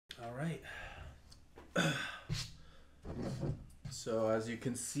All right. So as you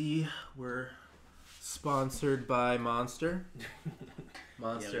can see, we're sponsored by Monster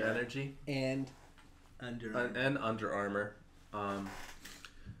Yeah. Energy, And Under Armour. and Under Armour. And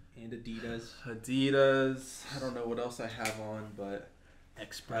Adidas. Adidas. I don't know what else I have on, but I have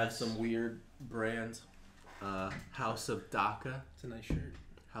Express. some weird brands. House of Dhaka. It's a nice shirt.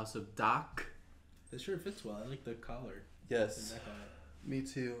 House of Dak. This shirt fits well. I like the collar. Yes. The neck on it. Me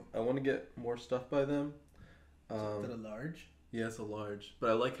too. I want to get more stuff by them. Is that a large? Yeah, it's a large. But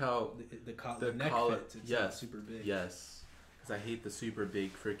I like how The neck collar fits. It's yes, not super big. Yes. Because I hate the super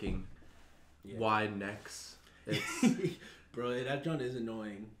big freaking Yeah. wide necks. It's Bro, that joint is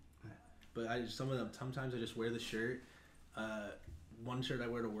annoying. But sometimes I just wear the shirt. One shirt I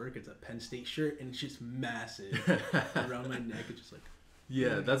wear to work, it's a Penn State shirt, and it's just massive around my neck. It's just like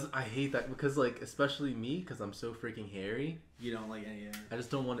I hate that because like especially me because I'm so freaking hairy. you don't like any. I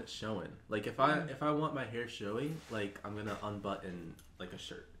just don't want it showing. Like if I want my hair showing, like I'm gonna unbutton like a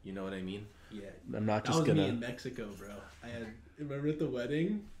shirt. You know what I mean? Yeah. I'm not That just was gonna. me in Mexico, bro. Remember at the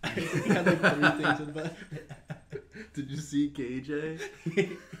wedding? I had like 3 things in the Did you see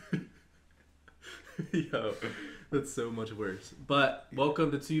KJ? Yo, that's so much worse. But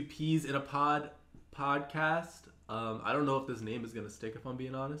welcome to Two Peas in a podcast. I don't know if this name is gonna stick. If I'm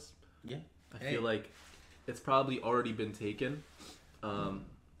being honest. Yeah. I feel like it's probably already been taken.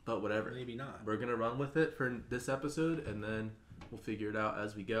 But whatever. Maybe not. We're gonna run with it for this episode, and then we'll figure it out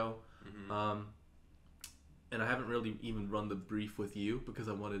as we go. Mm-hmm. And I haven't really even run the brief with you because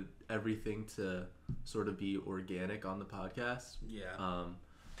I wanted everything to sort of be organic on the podcast. Yeah.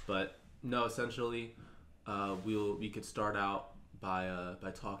 But no, essentially, we could start out by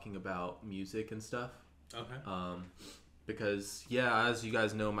talking about music and stuff. Okay. Because as you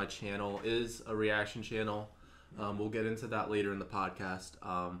guys know, my channel is a reaction channel. We'll get into that later in the podcast.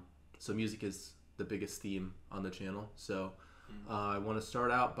 So music is the biggest theme on the channel. So I want to start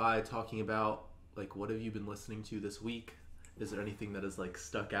out by talking about like what have you been listening to this week? Is there anything that has like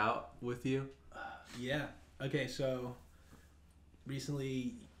stuck out with you? Yeah. Okay. So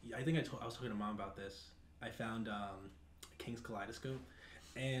recently, I think I was talking to Mom about this. I found King's Kaleidoscope,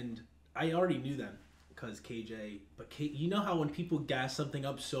 and I already knew them because KJ. But you know how when people gas something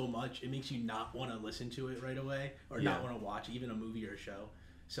up so much, it makes you not want to listen to it right away or not want to watch even a movie or a show.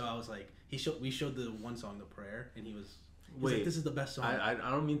 So I was like, we showed the one song, The Prayer, and he's like, this is the best song. I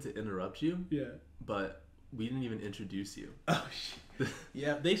don't mean to interrupt you. Yeah. But we didn't even introduce you. Oh shit.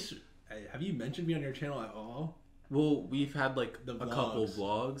 Yeah. Have you mentioned me on your channel at all? Well, we've had like The a couple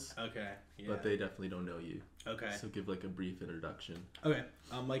vlogs. Okay. Yeah. But they definitely don't know you. Okay. So give like a brief introduction. Okay.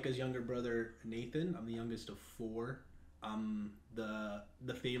 I'm Micah's younger brother, Nathan. I'm the youngest of 4. I'm the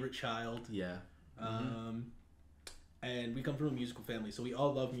favorite child. Yeah. And we come from a musical family, so we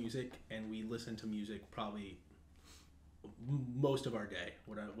all love music, and we listen to music probably most of our day,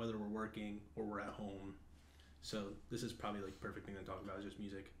 whether we're working or we're at home. So this is probably like perfect thing to talk about is just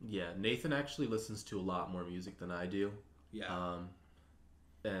music. Yeah, Nathan actually listens to a lot more music than I do. Yeah.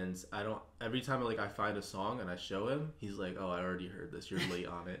 And I don't. Every time I find a song and I show him, he's like, "Oh, I already heard this. You're late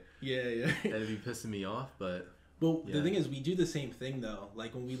on it." Yeah. And it'd be pissing me off, but. Well, the thing is, we do the same thing though.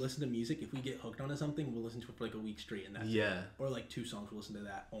 Like when we listen to music, if we get hooked onto something, we'll listen to it for like a week straight, and that's it. Or like 2 songs, we'll listen to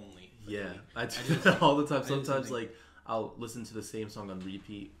that only. Yeah, I do that all the time. Sometimes like I'll listen to the same song on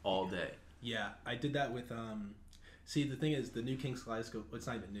repeat all day. Yeah, I did that with See, the thing is, the new King's Kaleidoscope. It's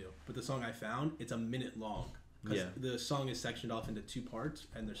not even new, but the song I found, it's a minute long. Because the song is sectioned off into 2 parts,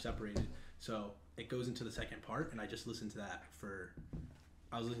 and they're separated. So it goes into the second part, and I just listened to that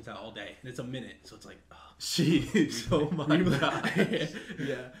I was listening to that all day, and it's a minute, so it's like, oh. Jeez, oh my god.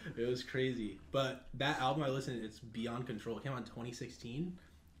 Yeah, it was crazy. But that album I listened to, it's Beyond Control. It came out in 2016,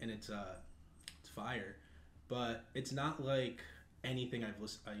 and it's fire. But it's not like anything I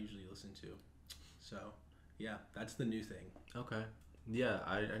usually listen to. So, yeah, that's the new thing. Okay. Yeah,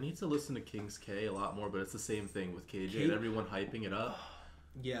 I need to listen to King's K a lot more, but it's the same thing with KJ and everyone hyping it up.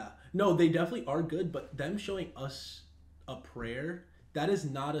 Yeah. No, they definitely are good, but them showing us a prayer, that is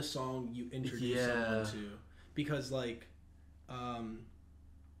not a song you introduce someone to. Because like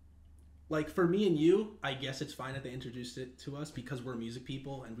for me and you, I guess it's fine that they introduced it to us because we're music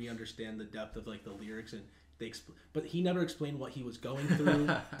people and we understand the depth of like the lyrics and but he never explained what he was going through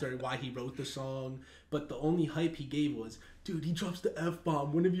or why he wrote the song. But the only hype he gave was, dude, he drops the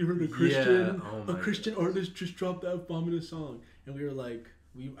F-bomb. When have you heard a Christian Christian artist just drop the F-bomb in a song? And we were like,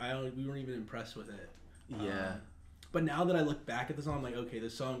 we weren't even impressed with it. Yeah. But now that I look back at the song, I'm like, okay,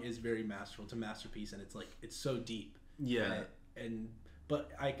 this song is very masterful. It's a masterpiece, and it's so deep. Yeah. But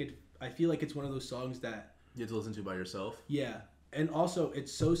I feel like it's one of those songs that you have to listen to by yourself. Yeah, And also,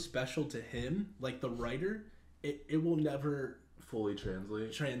 it's so special to him, like the writer, it will never fully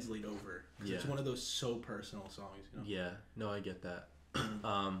translate over. Yeah. It's one of those so personal songs, you know? Yeah, no, I get that.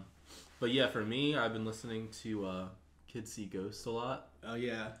 But yeah, for me, I've been listening to Kids See Ghosts a lot. Oh,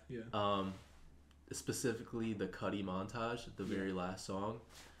 yeah. Specifically the Cuddy montage, the very last song.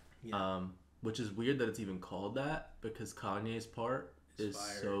 Yeah. Which is weird that it's even called that, because Kanye's part is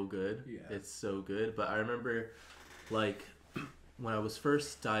so good. Yeah. It's so good. But I remember, like, when I was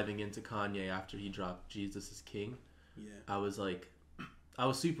first diving into Kanye after he dropped Jesus is King, I was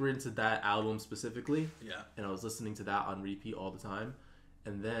super into that album specifically. Yeah. And I was listening to that on repeat all the time.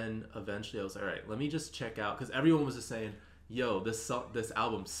 And then eventually I was like, all right, let me just check out, because everyone was just saying, yo, this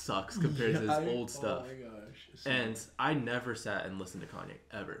album sucks compared to his old stuff. Oh my gosh. And I never sat and listened to Kanye,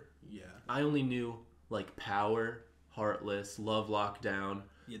 ever. Yeah. I only knew, like, Power, Heartless, Love Lockdown.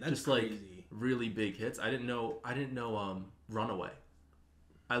 Yeah, that's just crazy. Like really big hits. I didn't know Runaway.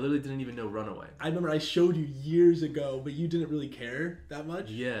 I literally didn't even know Runaway. I remember I showed you years ago, but you didn't really care that much.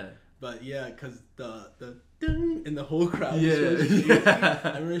 Yeah. But yeah, because the ding and the whole crowd yeah. was so crazy. Yeah.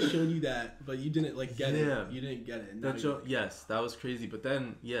 I remember showing you that, but you didn't get it. You didn't get it. Yes, that was crazy. But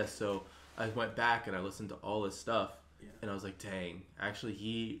then, so I went back and I listened to all his stuff. Yeah. And I was like, dang, actually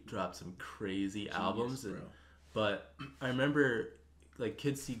he dropped some crazy albums. But I remember, like,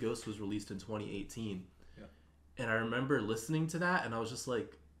 Kids See Ghosts was released in 2018. Yeah. And I remember listening to that and I was just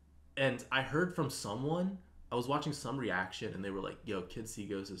like, and I heard from someone, I was watching some reaction and they were like, yo, Kids See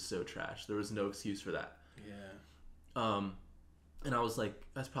Ghosts is so trash. There was no excuse for that. Yeah. And I was like,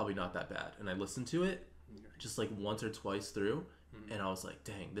 that's probably not that bad. And I listened to it just like once or twice through. Mm-hmm. And I was like,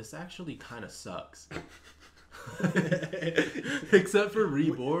 dang, this actually kind of sucks. Except for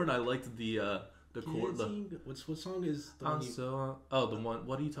Reborn, I liked the chord. What song is the one? The one.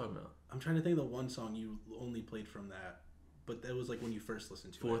 What are you talking about? I'm trying to think of the one song you only played from that, but that was like when you first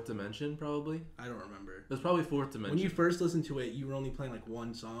listened to Fourth Dimension, probably. I don't remember. It was probably Fourth Dimension. When you first listened to it, you were only playing like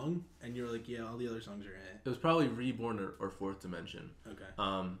one song, and you were like, "Yeah, all the other songs are in it." It was probably Reborn or Fourth Dimension.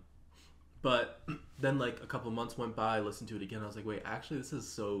 Okay. But then like a couple months went by, I listened to it again. I was like, wait, actually, this is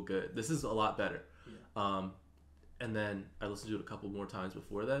so good. This is a lot better. Yeah. And then I listened to it a couple more times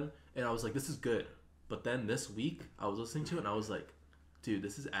before then, and I was like, this is good. But then this week, I was listening to it, and I was like, dude,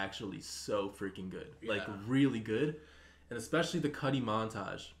 this is actually so freaking good. Yeah. Like, really good. And especially the Cuddy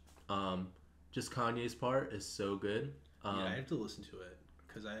montage. Just Kanye's part is so good. I have to listen to it,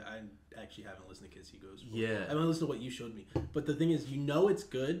 because I actually haven't listened to Kids See Ghosts before. Yeah. I haven't listened to what you showed me. But the thing is, it's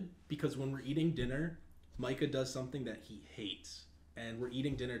good, because when we're eating dinner, Micah does something that he hates. And we're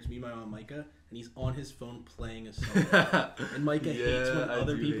eating dinner, it's me, my mom, Micah, and he's on his phone playing a song. And Micah hates when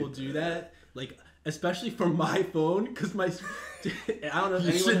other people do that. Like, especially from my phone, because I don't know if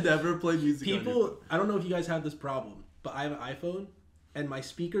you should never play music on your phone. I don't know if you guys have this problem, but I have an iPhone, and my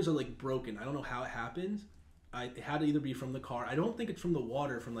speakers are, like, broken. I don't know how it happens. It had to either be from the car. I don't think it's from the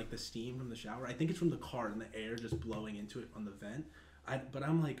water, from, like, the steam from the shower. I think it's from the car and the air just blowing into it on the vent. But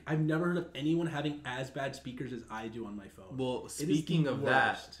I'm like, I've never heard of anyone having as bad speakers as I do on my phone. Well, speaking of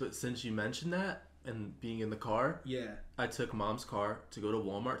that, but since you mentioned that and being in the car, I took Mom's car to go to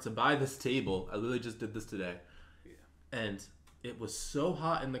Walmart to buy this table. I literally just did this today. Yeah. And it was so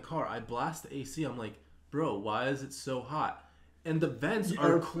hot in the car. I blast the AC. I'm like, bro, why is it so hot? And the vents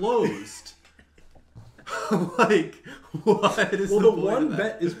are closed. Like, what is the one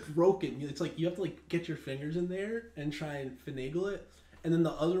vent is broken. It's like you have to like get your fingers in there and try and finagle it, and then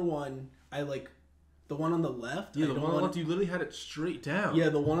the other one, the one on the left. Yeah, the one on the left, you literally had it straight down. Yeah,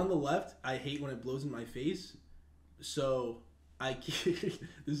 the one on the left, I hate when it blows in my face. So this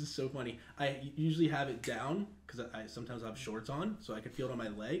is so funny. I usually have it down because I sometimes have shorts on, so I can feel it on my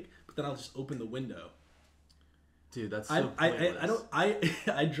leg. But then I'll just open the window. Dude, that's so pointless.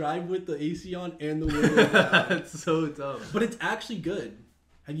 I drive with the AC on and the window down. That's so dumb. But it's actually good.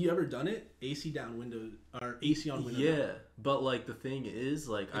 Have you ever done it? AC down windows or AC on windows? Yeah, but like the thing is,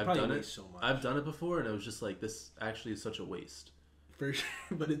 like I've done it. So much. I've done it before, and it was just like this. Actually, is such a waste. For sure,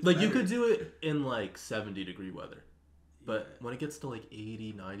 but it's like better. You could do it in like 70-degree weather, but when it gets to like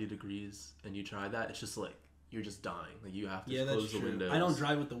 80, 90 degrees, and you try that, it's just like you're just dying. Like you have to close the windows. I don't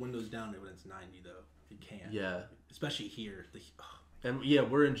drive with the windows down when it's 90 though. You can't. Yeah. Especially here. And yeah,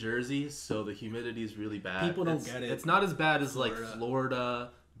 we're in Jersey, so the humidity is really bad. People don't get it. It's not as bad as like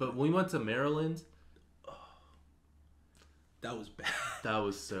Florida, but when we went to Maryland, that was bad. That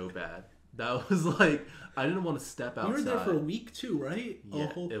was so bad. That was like I didn't want to step outside. We were there for a week too, right? Yeah,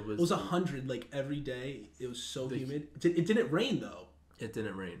 it was 100 like every day. It was so humid. It didn't rain though. It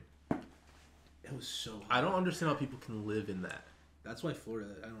didn't rain. It was so hot. I don't understand how people can live in that. That's why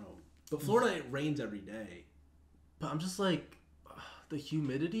Florida. I don't know. But Florida, it rains every day. But I'm just like, the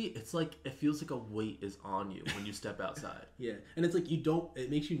humidity, it's like it feels like a weight is on you when you step outside. Yeah, and it's like it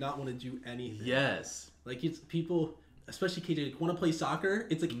makes you not want to do anything. Yes. Like it's people, especially KJ, want to play soccer.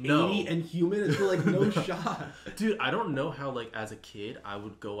 It's like No. 80 and humid. It's like no shot. Dude, I don't know how like as a kid I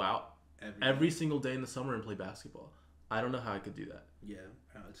would go out every single day in the summer and play basketball. I don't know how I could do that. Yeah.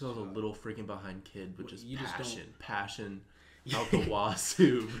 So I was a little freaking behind kid, but just you passion out the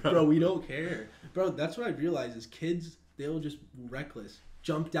wazoo, bro. Bro, we don't care. Bro, that's what I realized is kids, they'll just reckless.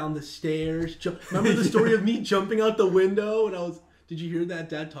 Jump down the stairs. Remember the story of me jumping out the window? And did you hear that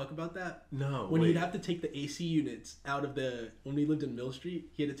dad talk about that? No. When he'd have to take the AC units out of when we lived in Mill Street,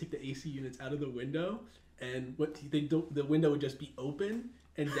 he had to take the AC units out of the window. And the window would just be open.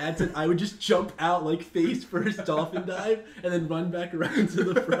 And Dad said I would just jump out like face first dolphin dive and then run back around to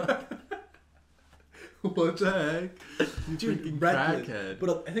the front. What the heck? You freaking crackhead.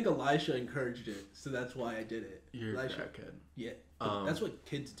 But I think Elisha encouraged it, so that's why I did it. You're Elisha, a crackhead. Yeah. That's what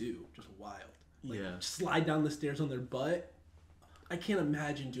kids do. Just wild. Like, yeah. Slide down the stairs on their butt. I can't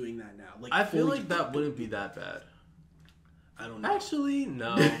imagine doing that now. Like I feel like that wouldn't be that bad. I don't know. Actually,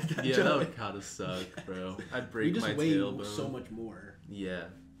 no. That would kind of suck, bro. I'd break my tailbone. So much more. Yeah,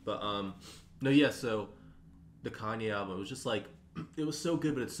 but no, yeah. So the Kanye album, it was just like it was so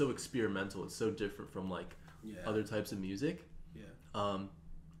good, but it's so experimental. It's so different from like other types of music. Yeah.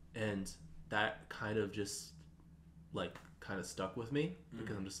 And that kind of just like kind of stuck with me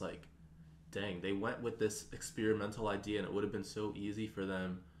because I'm just like, dang, they went with this experimental idea, and it would have been so easy for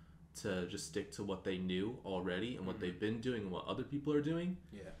them to just stick to what they knew already and what they've been doing and what other people are doing.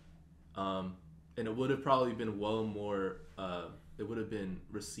 Yeah. And it would have probably been well more. It would have been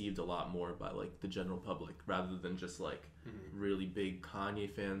received a lot more by like the general public rather than just like really big Kanye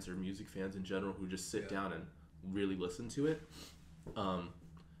fans or music fans in general who just sit down and really listen to it.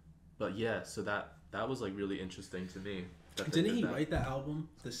 But yeah, so that was like really interesting to me. Didn't he write that album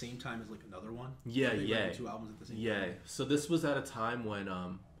the same time as like another one? Yeah, yeah. 2 albums at the same time. Yeah. So this was at a time when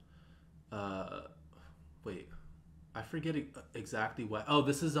wait, I forget exactly what. Oh,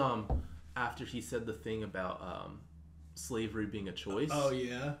 this is after he said the thing about slavery being a choice. Oh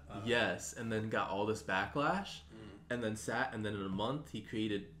yeah. Yes, and then got all this backlash, and then in a month he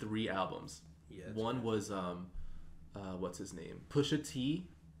created 3 albums. Yeah. One was what's his name? Pusha T.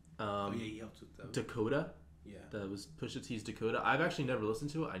 He helped with that. Dakota. Yeah. That was Pusha T's Dakota. I've actually never listened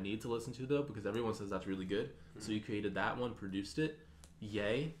to it. I need to listen to it though because everyone says that's really good. So he created that one, produced it.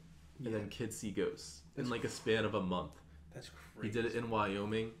 Yay. And then Kids See Ghosts in like a span of a month. That's crazy. He did it in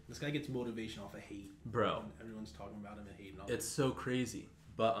Wyoming. This guy gets motivation off of hate. Bro. Everyone's talking about him and hating on him. It's so crazy.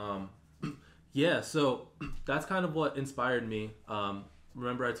 But yeah, so that's kind of what inspired me.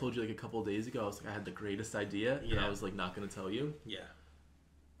 Remember I told you like a couple of days ago I was like I had the greatest idea and I was like not going to tell you. Yeah.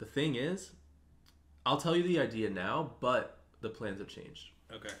 The thing is, I'll tell you the idea now, but the plans have changed.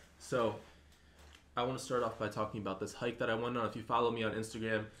 Okay. So I want to start off by talking about this hike that I went on. If you follow me on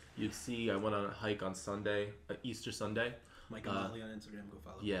Instagram, you'd see I went on a hike on Sunday, Easter Sunday. Mike O'Malley on Instagram, go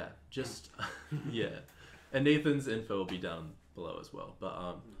follow. Yeah, just yeah, and Nathan's info will be down below as well.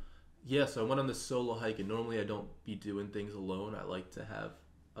 But yeah, so I went on this solo hike, and normally I don't be doing things alone. I like to have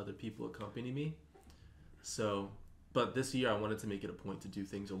other people accompany me. So, but this year I wanted to make it a point to do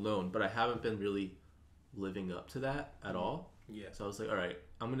things alone, but I haven't been really living up to that at all. Yeah. So I was like, all right,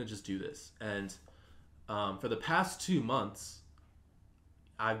 I'm gonna just do this, and for the past 2 months,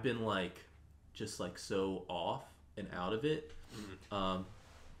 I've been like, just like so off and out of it.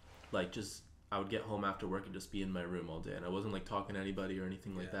 Like just, I would get home after work and just be in my room all day, and I wasn't like talking to work or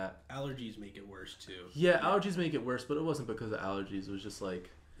anything like that. Allergies make it worse too. Yeah, allergies make it worse, but it wasn't because of allergies. It was just like,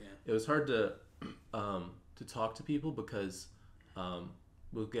 it was hard to talk to people because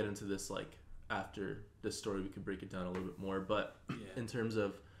we'll get into this like after this story. We could break it down a little bit more, but in terms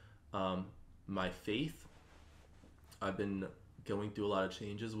of my faith, I've been going through a lot of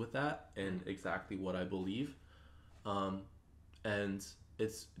changes with that and exactly what I believe, and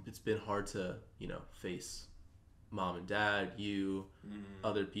it's been hard to face mom and dad,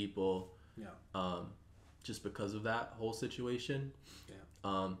 other people, just because of that whole situation.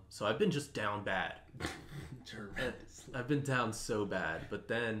 So I've been just down bad. I've been down so bad, but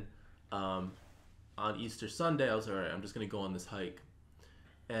then on Easter Sunday I was all right, I'm just gonna go on this hike,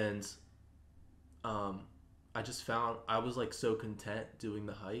 and I just found I was like so content doing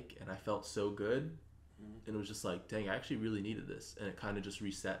the hike, and I felt so good, and it was just like, dang, I actually really needed this, and it kind of just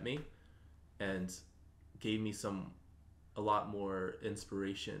reset me and gave me a lot more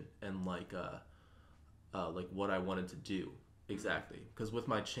inspiration and like what I wanted to do exactly. Because with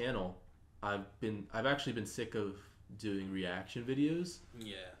my channel, I've actually been sick of doing reaction videos.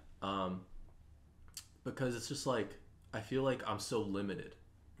 Because it's just like I feel like I'm so limited,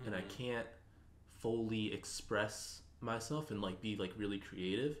 and I can't fully express myself and like be like really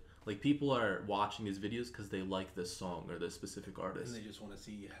creative. Like people are watching these videos because they like this song or this specific artist, And they just want to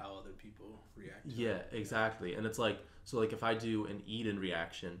see how other people react to yeah, it. exactly. And it's like, so like if I do an Eden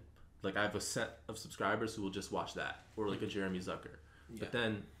reaction, like I have a set of subscribers who will just watch that, or like a Jeremy Zucker. Yeah. But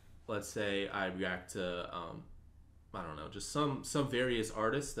then let's say I react to I don't know, just some various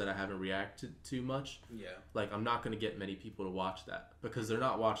artists that I haven't reacted to much. Yeah. Like I'm not going to get many people to watch that because they're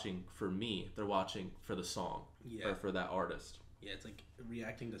not watching for me, they're watching for the song or for that artist. Yeah, it's like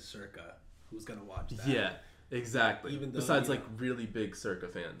reacting to Circa. Who's gonna watch that? Yeah, exactly. Even though, besides like really big Circa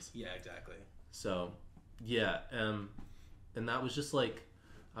fans. Yeah, exactly. So yeah, and that was just like,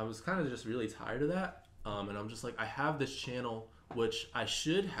 I was kind of just really tired of that, and I'm just like, I have this channel which I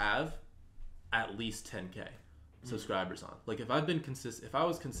should have at least 10K subscribers on. Like if I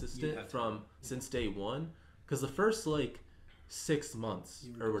was consistent from since day one, because the first like 6 months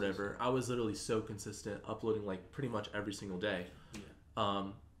or whatever, I was literally so consistent, uploading like pretty much every single day. Yeah.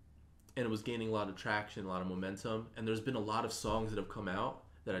 And it was gaining a lot of traction, a lot of momentum, and there's been a lot of songs that have come out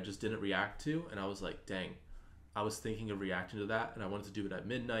that I just didn't react to, and I was like, dang, I was thinking of reacting to that, and I wanted to do it at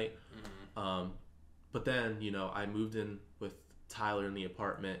midnight. But then, you know, I moved in with Tyler in the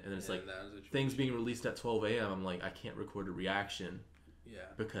apartment, and it's like things being released at 12 a.m. I'm like, I can't record a reaction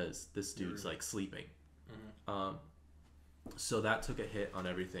because this dude's like sleeping. So that took a hit on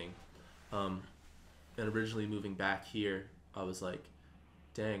everything. And originally moving back here, I was like,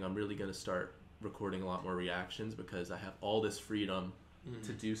 dang, I'm really going to start recording a lot more reactions because I have all this freedom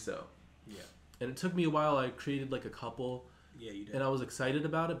to do so. Yeah. And it took me a while. I created like a couple. Yeah, you did. And I was excited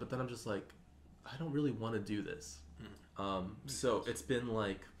about it, but then I'm just like, I don't really want to do this. So it's been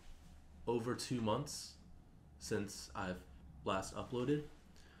like over 2 months since I've last uploaded.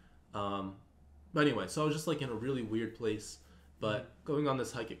 But anyway, so I was just like in a really weird place, but going on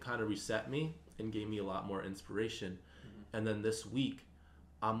this hike, it kind of reset me and gave me a lot more inspiration. And then this week,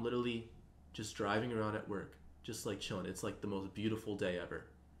 I'm literally just driving around at work, just like chilling. It's like the most beautiful day ever.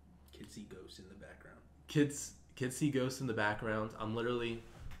 Kids see ghosts in the background. Kids see ghosts in the background. I'm literally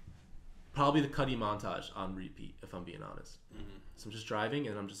probably the Cuddy montage on repeat, if I'm being honest. So I'm just driving,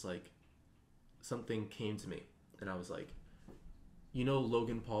 and I'm just like, something came to me, and I was like, you know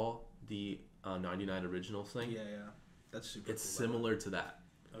Logan Paul, the 99 Originals thing? Yeah, that's super. It's similar to that.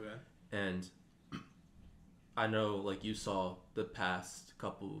 Okay. And I know, like, you saw the past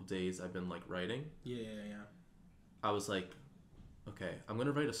couple of days I've been like writing. Yeah. I was like, okay, I'm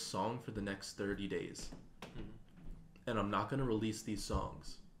gonna write a song for the next 30 days, and I'm not gonna release these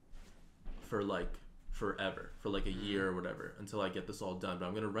songs for like forever, for like a year or whatever, until I get this all done. But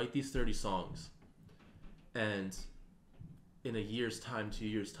I'm gonna write these 30 songs, and in a year's time, 2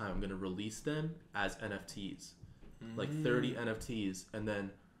 years time, I'm gonna release them as NFTs, like 30 NFTs, and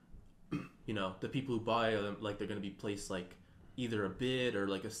then, you know, the people who buy them, like, they're gonna be placed like either a bid or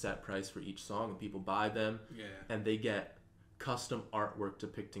like a set price for each song, and people buy them, and they get custom artwork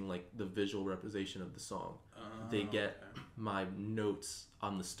depicting like the visual representation of the song. They get my notes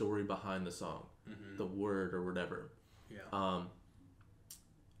on the story behind the song, the word or whatever.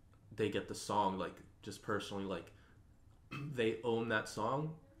 They get the song like just personally, like they own that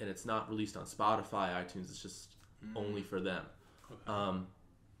song, and it's not released on Spotify, iTunes. It's just only for them.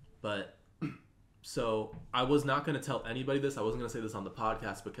 But so I was not going to tell anybody this. I wasn't going to say this on the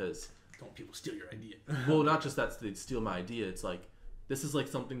podcast because don't people steal your idea. Well, not just that they'd steal my idea. It's like, this is like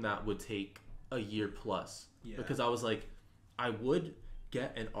something that would take a year plus. Because I was like, I would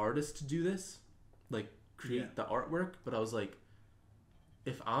get an artist to do this, like create the artwork, but I was like,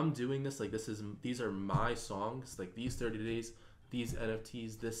 if I'm doing this, like these are my songs, like these 30 days, these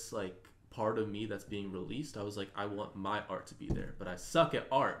NFTs, this like part of me that's being released, I was like, I want my art to be there, but I suck at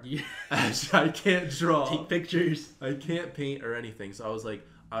art. I can't draw, take pictures, I can't paint or anything. So I was like,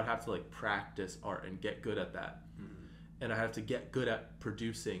 I would have to like practice art and get good at that, and I have to get good at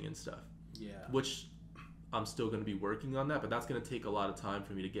producing and stuff, which I'm still going to be working on that, but that's going to take a lot of time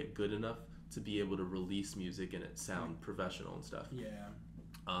for me to get good enough to be able to release music and it sound professional and stuff.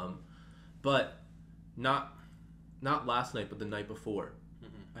 But not last night, but the night before,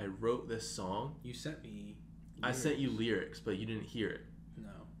 I wrote this song. You sent me lyrics. I sent you lyrics, but you didn't hear it. No.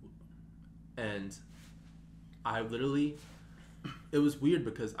 And I literally, it was weird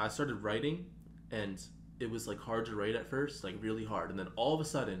because I started writing, and it was like hard to write at first, like really hard, and then all of a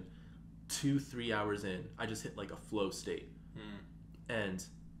sudden 2-3 hours in, I just hit like a flow state, and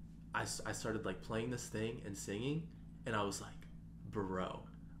I started like playing this thing and singing, and I was like, bro,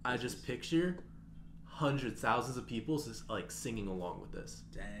 I just picture hundreds, thousands of people just like singing along with this.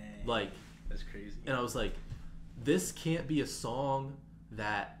 Dang. Like, that's crazy. And I was like, this can't be a song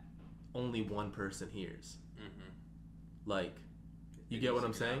that only one person hears. Like, you get what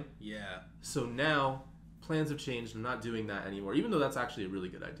I'm saying? Yeah. So now plans have changed. I'm not doing that anymore, even though that's actually a really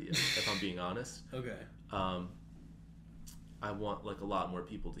good idea, if I'm being honest. Okay. I want like a lot more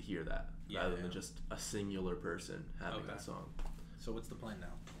people to hear that rather than just a singular person having that song. So what's the plan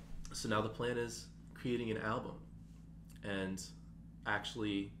now? So now the plan is creating an album and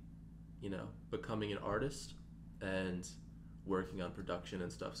actually, you know, becoming an artist and working on production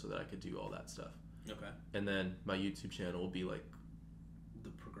and stuff so that I could do all that stuff. Okay. And then my YouTube channel will be like the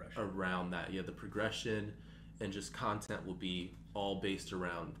progression around that. Yeah, the progression and just content will be all based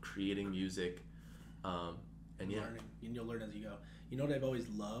around creating music. And learning, and you'll learn as you go. You know what I've always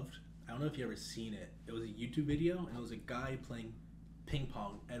loved? I don't know if you ever seen it. It was a YouTube video, and it was a guy playing ping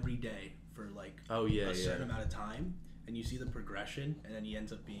pong every day for like a certain amount of time, and you see the progression, and then he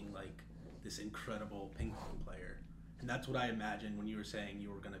ends up being like this incredible ping pong player. And that's what I imagined when you were saying you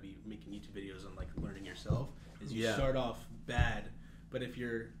were going to be making YouTube videos and like learning yourself. Is you start off bad, but if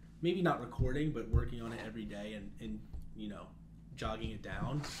you're maybe not recording but working on it every day and you know, jogging it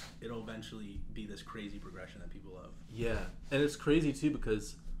down, it'll eventually be this crazy progression that people love. Yeah, and it's crazy too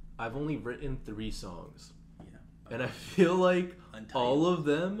because I've only written 3 songs. Yeah. And I feel like all of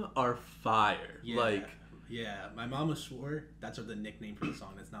them are fire. Yeah. Like, yeah, My Mama Swore, that's the nickname for the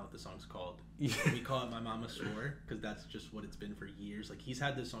song. That's not what the song's called. Yeah. We call it My Mama Swore because that's just what it's been for years. Like, he's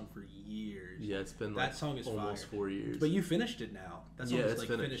had this song for years. Yeah, it's been that song is almost fire. 4 years. But you finished it now. That song is like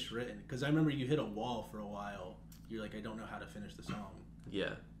finished written. Because I remember you hit a wall for a while. You're like, I don't know how to finish the song. Yeah.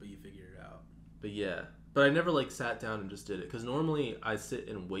 But you figured it out. But yeah. But I never like sat down and just did it. Because normally I sit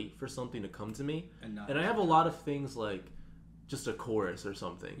and wait for something to come to me. And I have a lot of things like just a chorus or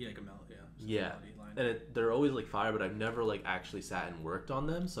something. Yeah, like a melody. Yeah. And they're always like fire, but I've never like actually sat and worked on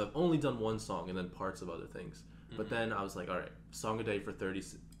them. So I've only done one song and then parts of other things. Mm-hmm. But then I was like, all right, song a day for 30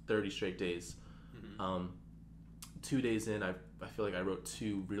 straight days. Mm-hmm. 2 days in, I feel like I wrote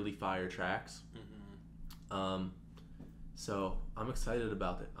 2 really fire tracks. Mm-hmm. So I'm excited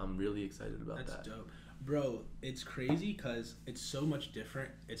about it. I'm really excited about that. That's dope. Bro, it's crazy because it's so much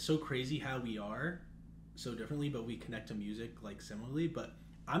different. It's so crazy how we are so differently, but we connect to music like similarly. But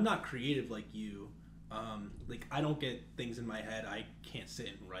I'm not creative like you. Like, I don't get things in my head. I can't sit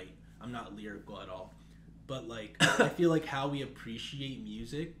and write. I'm not lyrical at all. But like, I feel like how we appreciate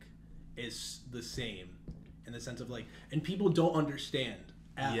music is the same in the sense of like, and people don't understand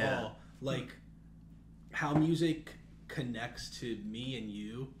at all like how music connects to me and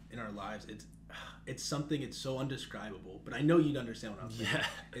you in our lives. It's something, it's so undescribable, but I know you'd understand what I'm saying. Yeah.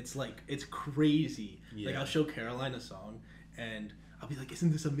 It's like, it's crazy. Yeah. Like, I'll show Caroline a song and I'll be like,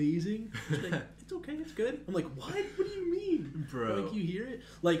 isn't this amazing? She's like, it's okay, it's good. I'm like, what? What do you mean? Bro. Like, you hear it?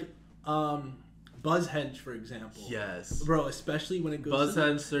 Like, Buzzhenge, for example. Yes. Bro, especially when it goes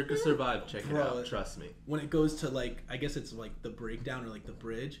Buzzhenge, Circa Survive, check it out, trust me. When it goes to, like, I guess it's, like, the breakdown or, like, the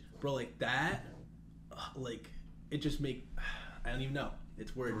bridge. Bro, like, that, like, it just I don't even know.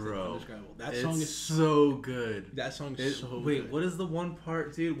 It's words. Bro, it's indescribable. That song is so good. That song is so good. Wait, what is the one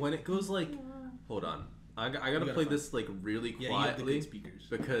part, dude? When it goes, like, hold on. I gotta play this like really quietly, you have the good speakers.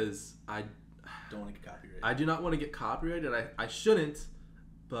 Because I don't want to get copyrighted. I do not want to get copyrighted. I shouldn't,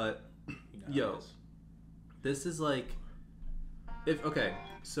 but this is like if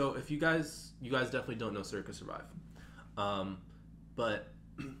you guys definitely don't know Circa Survive, but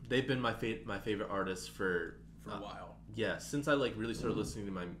they've been my favorite artists for a while. Yeah, since I like really started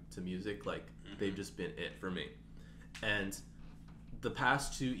listening to music, like they've just been it for me, and the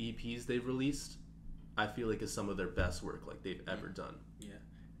past 2 EPs they've released, I feel like is some of their best work like they've ever done. Yeah,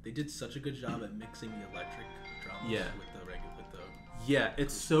 they did such a good job at mixing the electric drums with the regular. Yeah,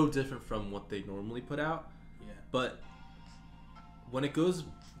 it's so different from what they normally put out. Yeah. But when it goes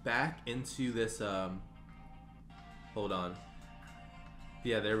back into this, hold on.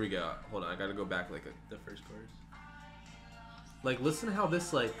 Yeah, there we go. Hold on, I gotta go back like the first chorus. Like, listen to how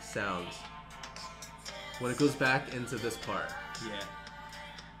this like sounds when it goes back into this part. Yeah.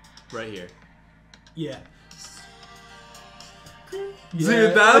 Right here. Yeah.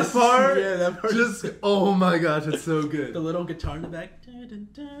 Dude, that part, that part just, oh my gosh, it's so good. The little guitar in the back, dun, dun,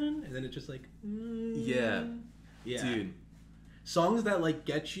 dun, and then it's just like, yeah, dude. Songs that like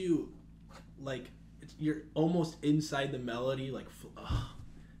get you, like, you're almost inside the melody, like,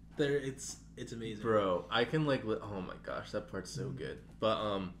 it's amazing. Bro, I can like, oh my gosh, that part's so good.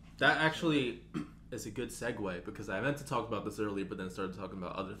 But that actually is a good segue because I meant to talk about this earlier, but then started talking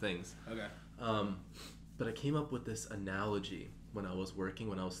about other things. Okay. But I came up with this analogy when I was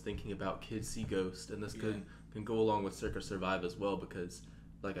thinking about Kids See Ghost, and this can go along with Circa Survive as well, because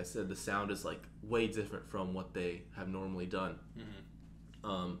like I said, the sound is like way different from what they have normally done.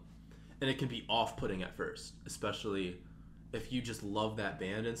 And it can be off-putting at first, especially if you just love that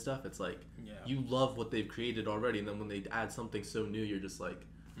band and stuff. It's like you love what they've created already, and then when they add something so new, you're just like,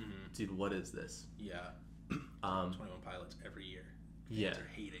 dude, what is this? 21 Pilots every year. Yeah, they're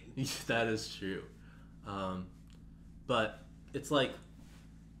hating. That is true. But it's like,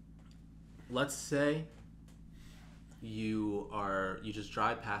 let's say you just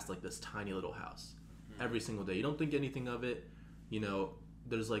drive past like this tiny little house every single day. You don't think anything of it.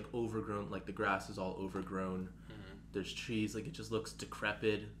 There's like overgrown, like the grass is all overgrown. There's trees, like it just looks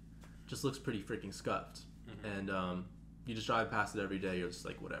decrepit, just looks pretty freaking scuffed. And you just drive past it every day. You're just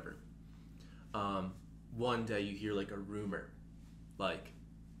like, whatever. One day you hear like a rumor, like,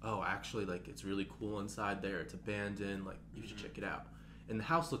 oh, actually, like it's really cool inside there. It's abandoned. Like you should check it out. And the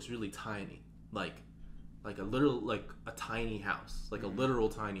house looks really tiny, like a tiny house, like a literal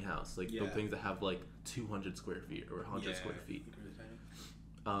tiny house, like the things that have like 200 square feet or 100 square feet.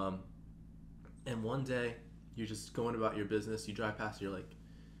 And one day you're just going about your business, you drive past, you're like,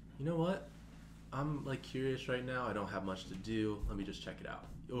 you know what, I'm like curious right now, I don't have much to do, let me just check it out.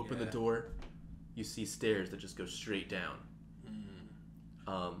 You open the door, you see stairs that just go straight down.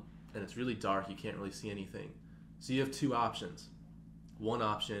 And it's really dark, you can't really see anything, so you have two options. One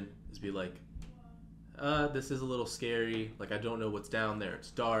option is be like, this is a little scary, like I don't know what's down there,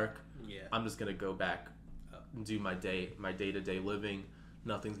 it's dark, I'm just gonna go back and do my day-to-day living.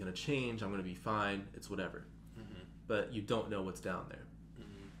 Nothing's gonna change, I'm gonna be fine, it's whatever. But you don't know what's down there.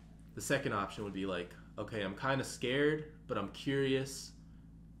 The second option would be like, okay, I'm kind of scared, but I'm curious,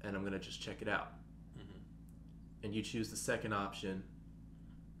 and I'm gonna just check it out. And you choose the second option.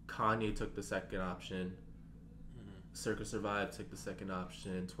 Kanye took the second option. Circa Survive took the second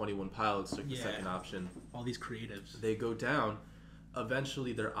option. 21 Pilots took the second option. All these creatives. They go down.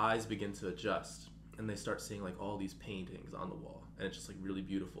 Eventually, their eyes begin to adjust, and they start seeing like all these paintings on the wall, and it's just like really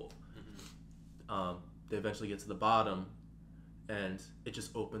beautiful. They eventually get to the bottom, and it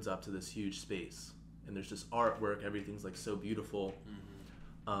just opens up to this huge space, and there's just artwork. Everything's like so beautiful.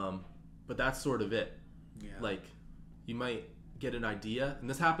 But that's sort of it. Like, you might get an idea, and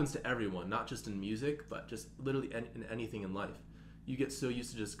this happens to everyone, not just in music, but just literally in anything in life. You get so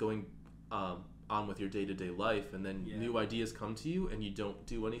used to just going on with your day-to-day life, and then new ideas come to you, and you don't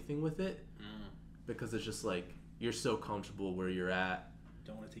do anything with it because it's just like you're so comfortable where you're at.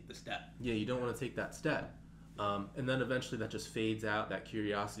 Don't want to take the step. Yeah, you don't want to take that step. And then eventually that just fades out, that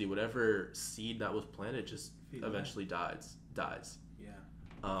curiosity, whatever seed that was planted just eventually dies.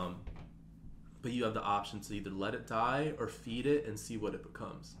 But you have the option to either let it die or feed it and see what it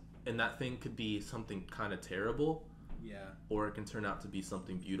becomes. And that thing could be something kind of terrible, or it can turn out to be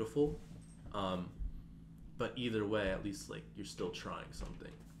something beautiful. But either way, at least like you're still trying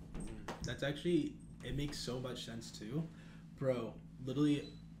something. That's actually, it makes so much sense too. Bro, literally,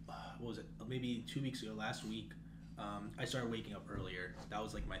 what was it, maybe 2 weeks ago, last week, I started waking up earlier. That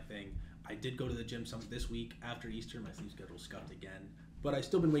was like my thing. I did go to the gym this week after Easter. My sleep schedule scuffed again, but I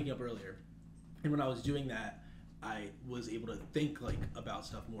still been waking up earlier. And when I was doing that, I was able to think like about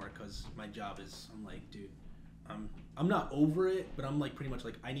stuff more, because my job is, I'm like, dude, I'm not over it, but I'm like pretty much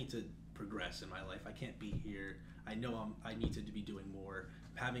like, I need to progress in my life. I can't be here. I know I need to be doing more,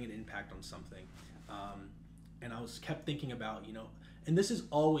 having an impact on something. And I kept thinking about, and this has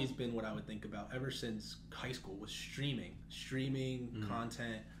always been what I would think about ever since high school, was streaming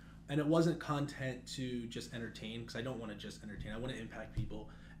content. And it wasn't content to just entertain, because I don't want to just entertain. I want to impact people.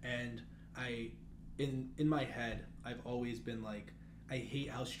 And in my head, I've always been like, I hate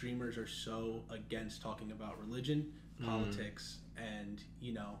how streamers are so against talking about religion, politics, and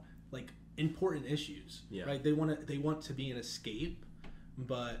like important issues. Right? They want to be an escape,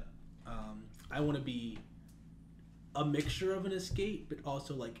 but I want to be a mixture of an escape, but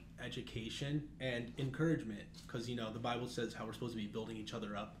also like education and encouragement, because the Bible says how we're supposed to be building each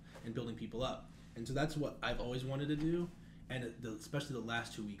other up and building people up, and so that's what I've always wanted to do. And especially the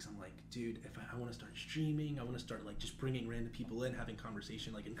last 2 weeks, I'm like, dude, if I want to start streaming, I want to start like just bringing random people in, having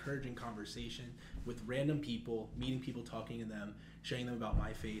conversation, like encouraging conversation with random people, meeting people, talking to them, sharing them about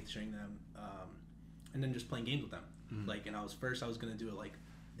my faith, sharing them, and then just playing games with them. Like, and I was going to do it like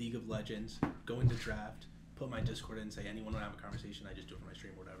League of Legends, go into draft, put my Discord in, and say anyone want to have a conversation, I just do it for my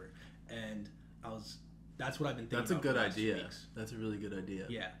stream or whatever. And that's what I've been thinking. That's a good idea. That's a really good idea.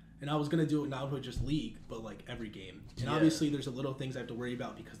 Yeah. And I was going to do it not with just League, but like every game. And obviously there's a little things I have to worry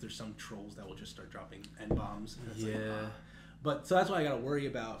about, because there's some trolls that will just start dropping N-bombs. But so that's what I got to worry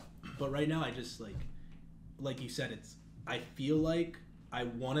about. But right now I just like you said, I feel like I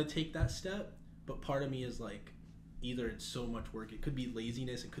want to take that step, but part of me is like, either it's so much work. It could be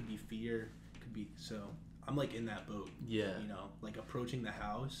laziness. It could be fear. It could be so. I'm like in that boat. Yeah. You know, like approaching the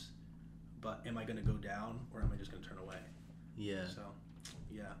house, but am I gonna go down or am I just gonna turn away? Yeah. So,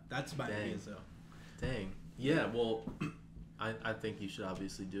 yeah, that's my ideas though. Dang. Yeah. Well, I think you should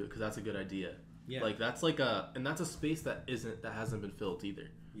obviously do it because that's a good idea. Yeah. Like that's and that's a space that hasn't been filled either.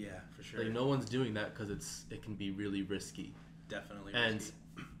 Yeah, for sure. Like no one's doing that because it can be really risky. Definitely. And risky.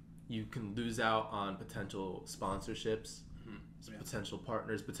 you can lose out on potential sponsorships, potential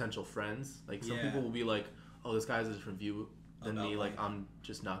partners, potential friends. Like some people will be like, "Oh, this guy has a different view than me. Like I'm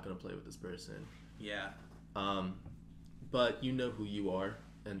just not gonna play with this person." Yeah. But you know who you are,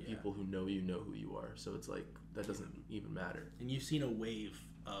 and people who know who you are. So it's like that doesn't even matter. And you've seen a wave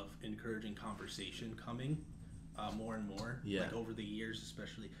of encouraging conversation coming, more and more. Yeah. Like over the years,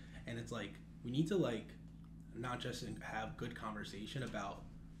 especially. And it's like we need to like not just have good conversation about,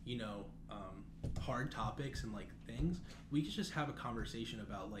 you know, hard topics and like things. We could just have a conversation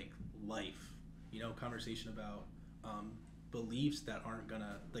about like life, you know, conversation about beliefs that aren't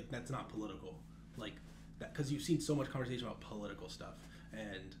gonna like that's not political, like that, because you've seen so much conversation about political stuff,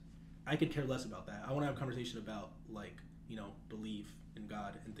 and I could care less about that. I want to have a conversation about like, you know, belief in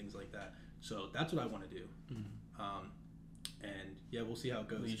God and things like that. So that's what I want to do. And yeah, we'll see how it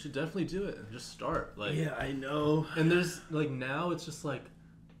goes. Well, you should definitely do it and just start. Like, yeah, I know. And there's like now it's just like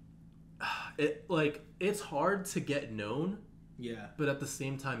it's hard to get known. Yeah. But at the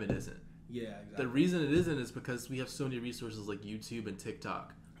same time, it isn't. Yeah, exactly. The reason it isn't is because we have so many resources like YouTube and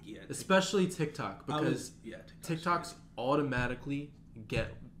TikTok. Yeah. Especially TikTok, because TikToks automatically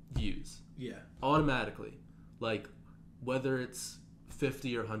get views. Yeah. Automatically. Like whether it's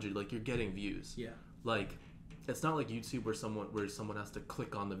 50 or 100, like you're getting views. Yeah. Like it's not like YouTube where someone has to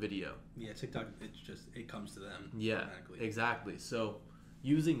click on the video. Yeah, TikTok, it's just it comes to them. Yeah, exactly. So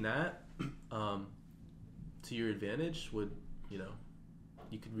using that to your advantage would, you know,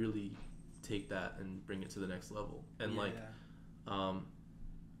 you could really take that and bring it to the next level. And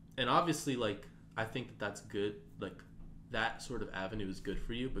and obviously, like, I think that's good. Like, that sort of avenue is good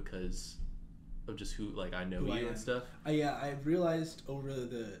for you because of just who, like, I know you and stuff. I've realized over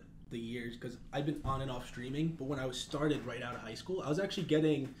the years, because I've been on and off streaming, but when I was started right out of high school, I was actually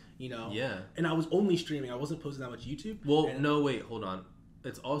getting, you know, and I was only streaming. I wasn't posting that much YouTube. Well, no, wait, hold on.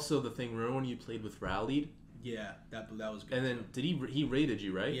 It's also the thing. Remember when you played with Rallied? Yeah, that was good. And then he rated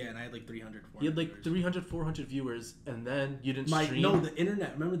you, right? Yeah, and I had like 300, 400 He had like 300, 400 viewers, and then you didn't stream. No, the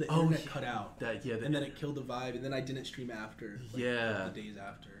internet. Remember the internet cut out. And then it killed the vibe, and then I didn't stream after. Like, the days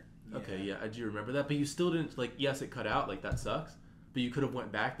after. Yeah. Okay, yeah, I do remember that, but you still didn't, like, yes, it cut out, like, that sucks, but you could have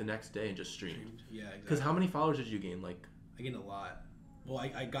went back the next day and just streamed. Yeah, exactly. Because how many followers did you gain? Like, I gained a lot. Well,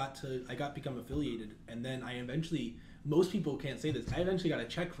 I got become affiliated, and then I eventually, most people can't say this, I eventually got a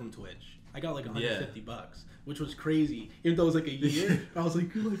check from Twitch. I got like $150, which was crazy. Even though it was like a year, I was like,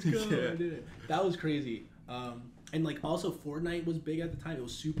 let's go. I did it. That was crazy. And like also Fortnite was big at the time. It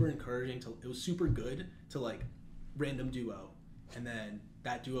was super encouraging it was super good to like random duo. And then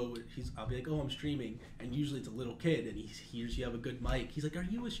that duo, I'll be like, oh, I'm streaming. And usually it's a little kid and he hears you have a good mic. He's like, are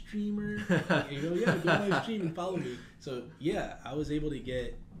you a streamer? And you go, yeah, go on my stream and follow me. So yeah, I was able to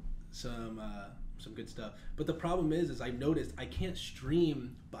get some good stuff. But the problem is I've noticed I can't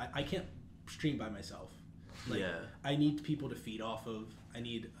stream by myself. Like, I need people to feed off of. I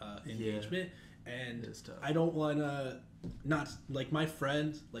need engagement, and I don't want to not like my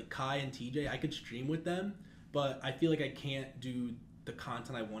friends like Kai and TJ. I could stream with them, but I feel like I can't do the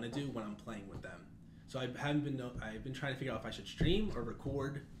content I want to do when I'm playing with them. So I've been trying to figure out if I should stream or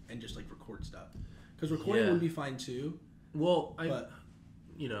record and just like record stuff, because recording would be fine too. Well,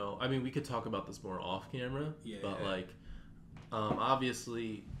 you know, I mean, we could talk about this more off camera, but like,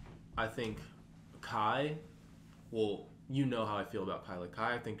 obviously, I think Kai, well, you know how I feel about Kai. Like,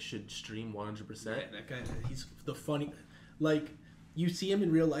 Kai, I think, should stream 100%. Yeah, that guy, he's the funny, like, you see him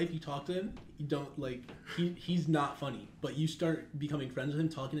in real life, you talk to him, you don't, like, he's not funny, but you start becoming friends with him,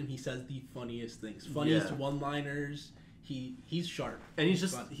 talking to him, he says the funniest things, funniest one-liners. He's sharp. And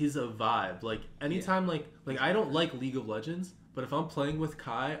he's a vibe. Like, anytime, like I don't like League of Legends, but if I'm playing with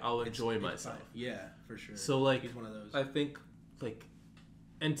Kai, I'll enjoy myself. Yeah, for sure. So, like, he's one of those. I think, like,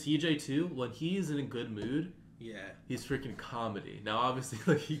 and TJ too, when he's in a good mood, he's freaking comedy. Now, obviously,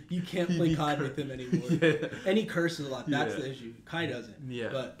 like, you can't play COD with him anymore. And he curses a lot. That's the issue. Kai doesn't. Yeah.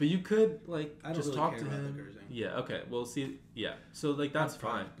 But you could, like, I don't just really talk care to about him. the cursing. Yeah. Okay. Well, see. Yeah. So, like, that's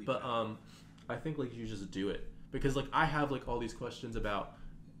fine. But I think, like, you just do it, because, like, I have, like, all these questions about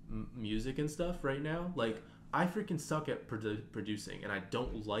music and stuff right now. Like, I freaking suck at producing, and I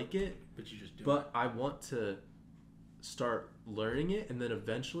don't like it. But you just do it. But I want to start learning it, and then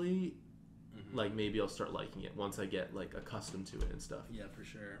eventually like maybe I'll start liking it once I get like accustomed to it and stuff. Yeah, for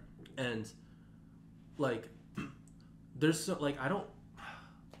sure. And like there's so like I don't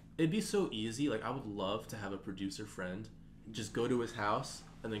it'd be so easy. Like I would love to have a producer friend just go to his house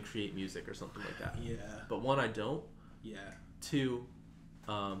and then create music or something like that. Yeah. But one, I don't. Yeah. Two,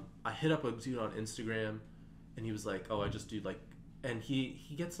 I hit up a dude on Instagram and he was like, oh, I just do like, and he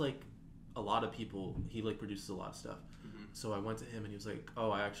gets like a lot of people, he like produces a lot of stuff. So I went to him and he was like,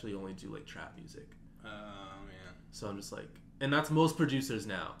 oh, I actually only do like trap music. Oh, man. So I'm just like, and that's most producers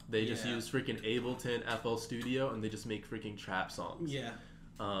now. They just use freaking Ableton, FL Studio, and they just make freaking trap songs. Yeah.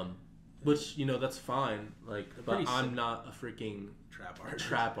 Which, you know, that's fine. Like, but I'm not a freaking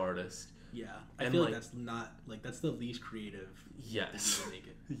trap artist. Yeah. I feel like that's not, like, that's the least creative. Yes. Make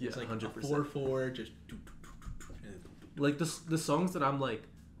it. Yeah, it's like 100%. a 4/4, just. Like, the songs that I'm like,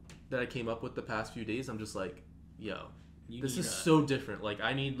 that I came up with the past few days, I'm just like, yo, this is so different. Like,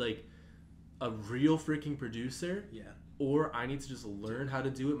 I need, like, a real freaking producer. Yeah. Or I need to just learn how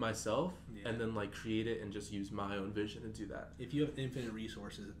to do it myself and then, like, create it and just use my own vision and do that. If you have infinite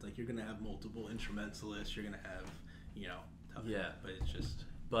resources, it's like you're going to have multiple instrumentalists. You're going to have, you know, but it's just,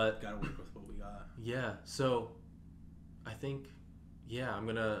 got to work with what we got. Yeah. So I think, I'm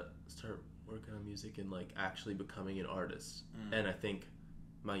going to start working on music and, like, actually becoming an artist. And I think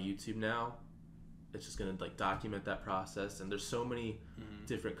my YouTube now, it's just going to, like, document that process. And there's so many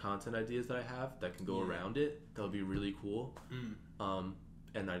different content ideas that I have that can go around it. That would be really cool.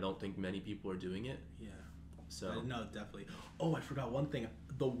 And I don't think many people are doing it. Yeah. So no, definitely. Oh, I forgot one thing.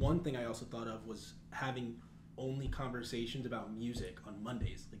 The one thing I also thought of was having only conversations about music on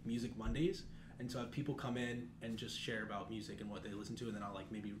Mondays, like Music Mondays. And so I have people come in and just share about music and what they listen to, and then I'll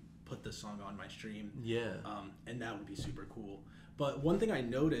like maybe put the song on my stream. Yeah. And that would be super cool. But one thing I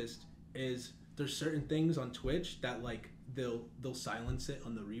noticed is there's certain things on Twitch that like they'll silence it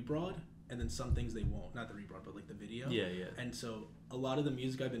on the rebroad, and then some things they won't. Not the rebroad, but like the video. Yeah, yeah. And so a lot of the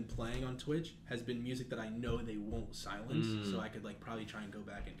music I've been playing on Twitch has been music that I know they won't silence, so I could like probably try and go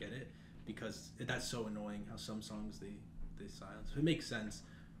back and get it, because that's so annoying how some songs they silence. It makes sense,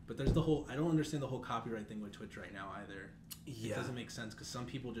 but there's the whole, I don't understand the whole copyright thing with Twitch right now either. Yeah. It doesn't make sense because some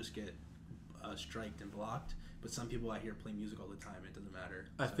people just get striked and blocked, but some people out here play music all the time. It doesn't matter.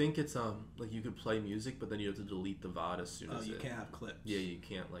 I think it's like you could play music, but then you have to delete the VOD as soon as you can't have clips. Yeah, you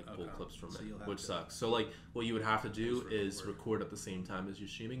can't like pull clips from it, which sucks. So like what you would have to do is record at the same time as you're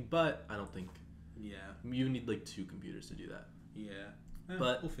streaming, but I don't think you need like 2 computers to do that. Yeah.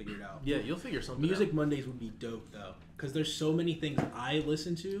 But we'll figure it out. Yeah, you'll figure something Music out. Mondays would be dope though, because there's so many things I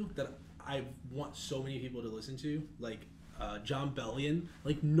listen to that I want so many people to listen to, like John Bellion.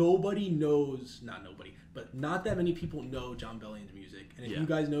 Like nobody knows, not nobody, but not that many people know John Bellion's music. And if you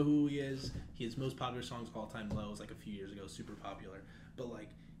guys know who he is, his most popular songs, All Time Low, was like a few years ago, super popular. But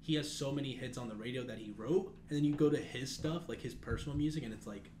like he has so many hits on the radio that he wrote, and then you go to his stuff, like his personal music, and it's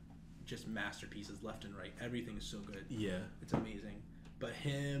like just masterpieces left and right. Everything is so good. Yeah, it's amazing. But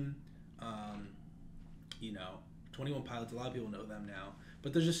him, 21 Pilots, a lot of people know them now.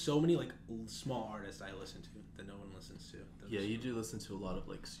 But there's just so many like small artists I listen to that no one listens to. Yeah, you do listen to a lot of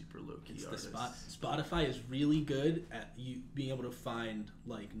like super low-key artists. Spotify is really good at you being able to find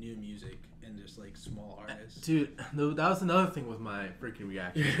like new music and just like small artists. Dude, that was another thing with my freaking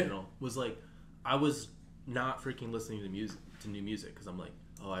reaction channel. Was like I was not freaking listening to new music because I'm like,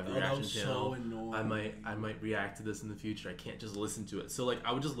 oh, I have a reaction channel. So annoying. I might react to this in the future. I can't just listen to it. So like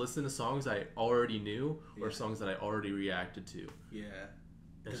I would just listen to songs I already knew or songs that I already reacted to. Yeah.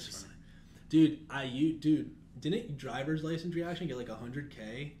 It's just dude, didn't Driver's License Reaction get like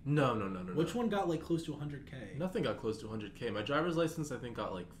 100K? No. Which one got like close to 100K? Nothing got close to 100K. My Driver's License I think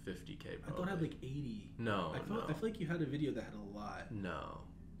got like 50K probably. I thought it had like 80. No. I feel like you had a video that had a lot. No.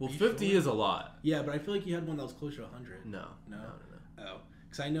 Well, 50 is a lot. Yeah, but I feel like you had one that was closer to 100. No. Oh.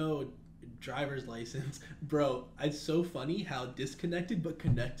 Because I know Driver's License, bro, it's so funny how disconnected but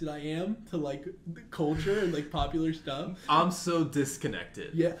connected I am to like the culture and like popular stuff. I'm so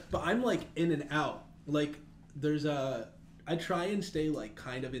disconnected. Yeah, but I'm like in and out. Like there's I try and stay like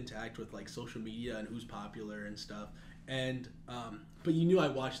kind of intact with like social media and who's popular and stuff. And but you knew I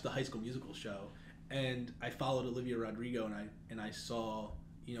watched the High School Musical show, and I followed Olivia Rodrigo, and I saw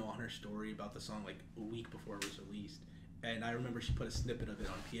on her story about the song like a week before it was released. And I remember she put a snippet of it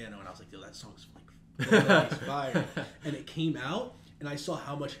on piano, and I was like, yo, that song's like fire. And it came out, and I saw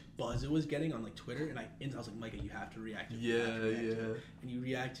how much buzz it was getting on like Twitter, and I was like, Micah, you have to react to it. Yeah. And you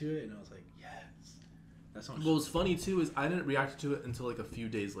react to it, and I was like, yes. That song's What was funny too is I didn't react to it until like a few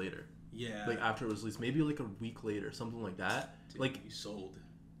days later. Yeah. Like after it was released, maybe like a week later, something like that. Dude, like you sold.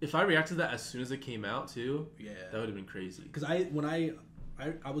 If I reacted to that as soon as it came out too, that would have been crazy. Because when I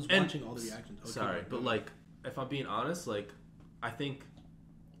I was watching all the reactions. Okay, sorry, but like, if I'm being honest, like, I think,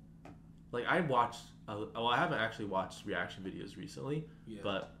 like, I watched. I haven't actually watched reaction videos recently,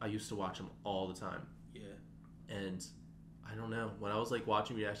 but I used to watch them all the time. Yeah. And I don't know, when I was like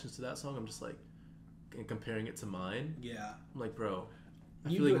watching reactions to that song, I'm just like, and comparing it to mine. Yeah. I'm like, bro, I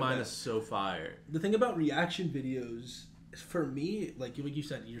feel like mine is so fire. The thing about reaction videos, for me, like you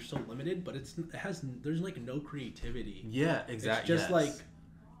said, you're so limited, but there's like no creativity. Yeah, exactly. It's just like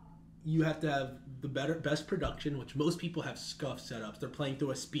you have to have the best production, which most people have scuff setups. They're playing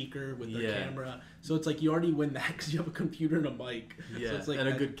through a speaker with their camera, so it's like you already win that because you have a computer and a mic. Yeah, so it's like and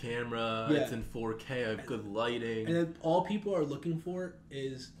a good camera. Yeah. It's in 4K. I have good lighting. And then all people are looking for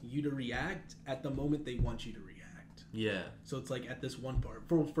is you to react at the moment they want you to react. Yeah. So it's like at this one part,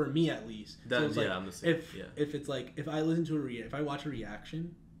 for me at least. That, so it's like, I'm the same. If it's like if I listen to if I watch a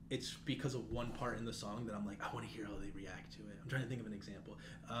reaction, it's because of one part in the song that I'm like, I want to hear how they react to it. I'm trying to think of an example.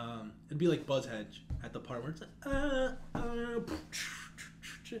 It'd be like Buzzhead at the part where it's like, and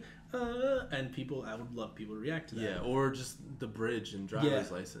I would love people to react to that. Yeah, or just the bridge and driver's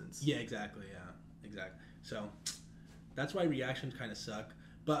license. Yeah, exactly. Yeah, exactly. So that's why reactions kind of suck.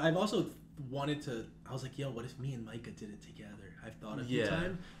 But I've also I was like, yo, what if me and Micah did it together? I've thought a few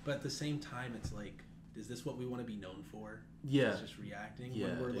times, but at the same time, it's like, is this what we want to be known for? Yeah. It's just reacting? Yeah,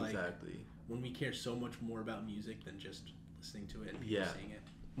 when we're like, exactly. When we care so much more about music than just listening to it and people seeing it.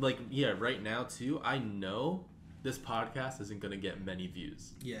 Like, right now, too, I know this podcast isn't going to get many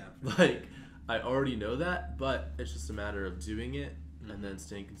views. Yeah. Like, I already know that, but it's just a matter of doing it and then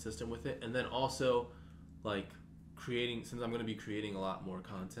staying consistent with it. And then also, like, since I'm going to be creating a lot more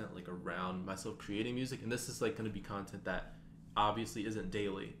content, like, around myself creating music, and this is, like, going to be content that obviously isn't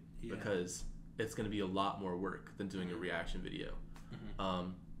daily because it's going to be a lot more work than doing a reaction video.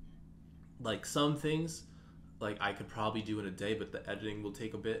 Like, some things, like, I could probably do in a day, but the editing will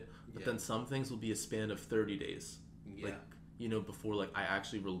take a bit. But then some things will be a span of 30 days. Like, before, like, I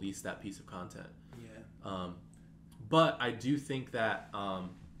actually release that piece of content. But I do think that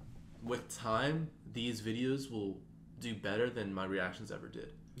with time, these videos will do better than my reactions ever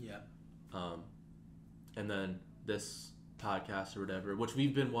did. And then this podcast or whatever, which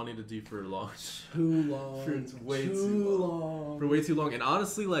we've been wanting to do for long. Too long. For way too long. For way too long. And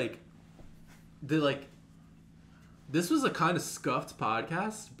honestly, like, this was a kind of scuffed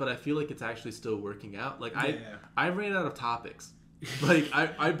podcast, but I feel like it's actually still working out. Like, I ran out of topics. Like,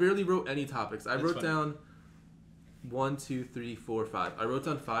 I barely wrote any topics. I wrote down 1, 2, 3, 4, 5. I wrote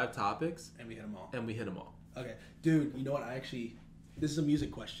down 5 topics. And we hit them all. Okay. Dude, you know what? This is a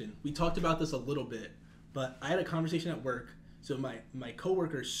music question. We talked about this a little bit, but I had a conversation at work. So my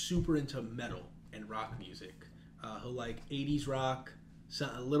coworker is super into metal and rock music. He'll like 80s rock,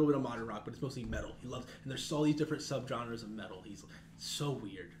 a little bit of modern rock, but it's mostly metal. He loves, and there's all these different subgenres of metal. He's so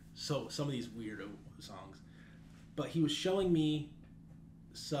weird. So some of these weirdo songs. But he was showing me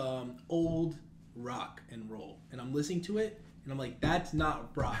some old rock and roll, and I'm listening to it, and I'm like, that's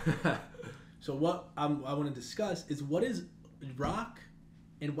not rock. So what I want to discuss is what is rock,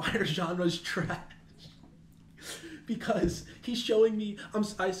 and why are genres trash? Because he's showing me.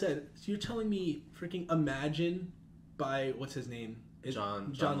 I said, so you're telling me freaking Imagine by what's his name?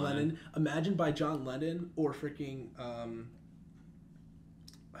 John Lennon. Imagine by John Lennon, or freaking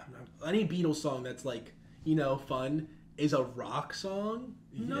any Beatles song that's like, fun is a rock song?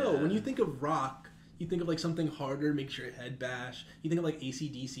 No. When you think of rock, you think of like something harder, makes your head bash. You think of like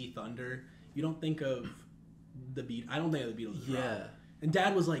AC/DC Thunder. You don't think of the Beatles. I don't think of the Beatles as rock. And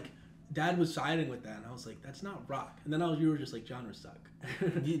Dad was siding with that, and I was like, that's not rock. And then you were just like, genres suck.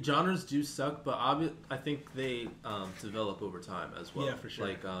 Genres do suck, but I think they develop over time as well. Yeah, for sure.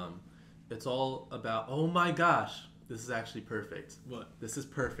 Like, it's all about, oh my gosh, this is actually perfect. What? This is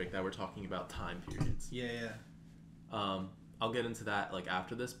perfect that we're talking about time periods. Yeah. I'll get into that like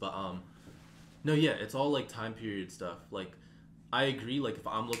after this, but no, yeah, it's all like time period stuff. Like, I agree. Like, if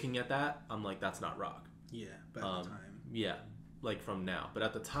I'm looking at that, I'm like, that's not rock. Yeah, but at the time. Yeah, like from now. But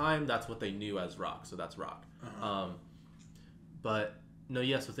at the time, that's what they knew as rock, so that's rock. But no,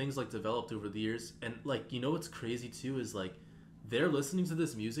 yeah. So things like developed over the years, and like, what's crazy too is like they're listening to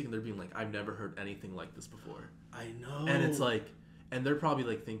this music and they're being like, I've never heard anything like this before. I know. And it's like, and they're probably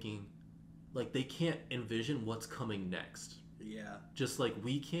like thinking, like they can't envision what's coming next. Yeah. Just like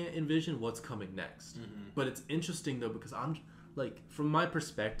we can't envision what's coming next. But it's interesting though, because I'm like, from my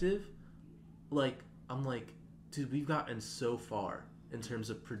perspective, like I'm like, dude, we've gotten so far in terms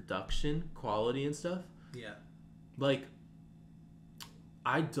of production quality and stuff. Yeah. Like,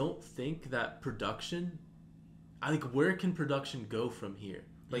 I don't think that production, where can production go from here?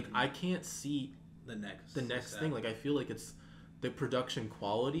 Like, I can't see the next thing. Like, I feel like it's the production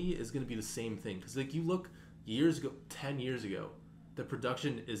quality is going to be the same thing. Because like you look years ago, 10 years ago, the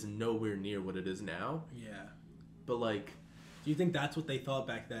production is nowhere near what it is now. Yeah. But like, do you think that's what they thought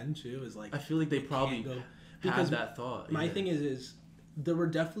back then too? Is like, I feel like they probably had that thought. My thing is there were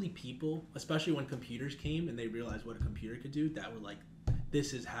definitely people, especially when computers came and they realized what a computer could do, that were like,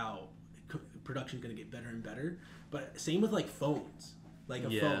 this is how production's going to get better and better. But same with like phones, like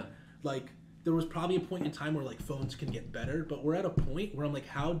a phone, like there was probably a point in time where like phones can get better, but we're at a point where I'm like,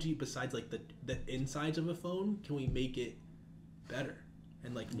 how do you, besides like the insides of a phone, can we make it better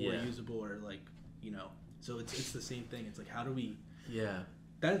and like more usable, or like, you know, so it's the same thing. It's like, how do we,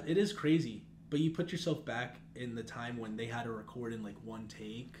 that it is crazy, but you put yourself back in the time when they had to record in like one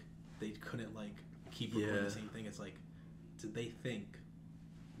take, they couldn't like keep recording the same thing. It's like, did they think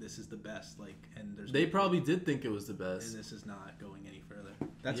this is the best? Like, and they probably did think it was the best, and this is not going any further.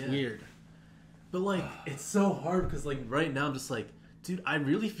 That's weird. But like, it's so hard because like right now I'm just like, dude, I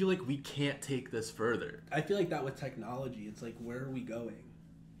really feel like we can't take this further. I feel like that with technology, it's like, where are we going?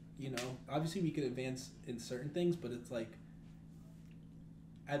 You know, obviously we could advance in certain things, but it's like,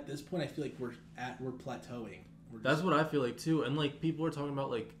 at this point, I feel like we're plateauing. That's what I feel like too. And like, people are talking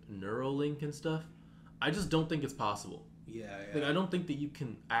about like Neuralink and stuff. I just don't think it's possible. Yeah. Like, I don't think that you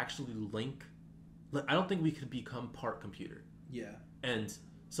can actually link. Like, I don't think we could become part computer. Yeah. And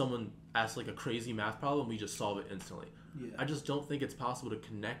someone asks like a crazy math problem, we just solve it instantly. Yeah. I just don't think it's possible to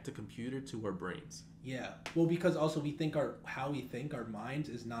connect a computer to our brains. Yeah. Well, because also we think how we think, our minds,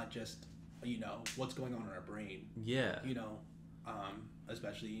 is not just, you know, what's going on in our brain. Yeah. You know,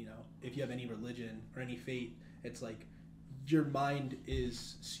 especially, you know, if you have any religion or any faith, it's like your mind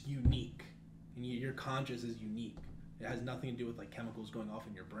is unique and your conscious is unique. It has nothing to do with like chemicals going off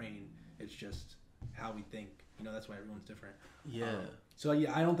in your brain. It's just how we think. You know, that's why everyone's different. Yeah. So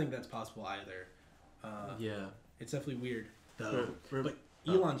yeah, I don't think that's possible either. Yeah. It's definitely weird though. But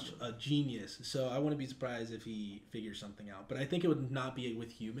Elon's a genius, so I wouldn't be surprised if he figures something out. But I think it would not be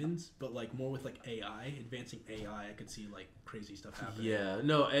with humans, but like more with like AI, advancing AI. I could see like crazy stuff happening. Yeah.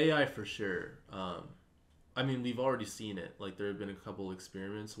 No, AI for sure. I mean, we've already seen it. Like, there have been a couple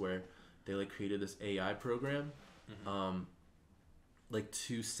experiments where they like created this AI program, like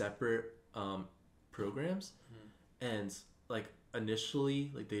two separate programs, and like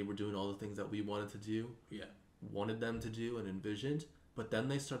initially, like they were doing all the things that we wanted to do, wanted them to do and envisioned, but then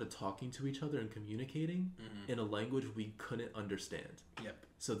they started talking to each other and communicating in a language we couldn't understand. Yep.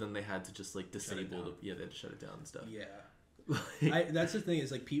 So then they had to just like disable they had to shut it down and stuff. Yeah. That's the thing,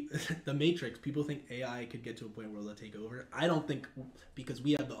 is like the Matrix, people think AI could get to a point where they'll take over. I don't think, because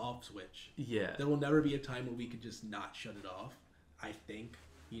we have the off switch. Yeah. There will never be a time where we could just not shut it off, I think,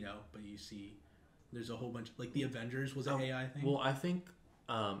 you know, but you see there's a whole bunch, like the Avengers was an AI thing. Well, I think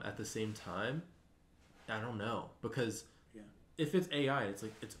at the same time, I don't know, because if it's AI, it's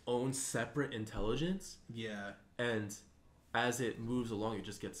like its own separate intelligence. Yeah. And as it moves along, it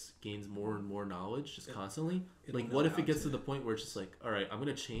just gains more and more knowledge just constantly. Like, what if it gets to the point where it's just like, all right, I'm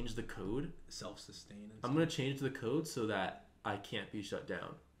going to change the code. Self-sustain. I'm going to change the code so that I can't be shut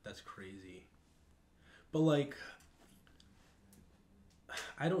down. That's crazy. But like,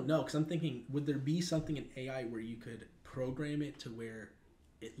 I don't know, because I'm thinking, would there be something in AI where you could program it to where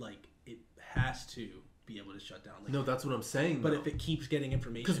it has to be able to shut down? Like, no, that's what I'm saying. But if it keeps getting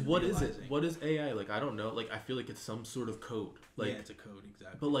information, because what is it? What is AI? Like, I don't know. Like, I feel like it's some sort of code. Like, yeah, it's a code,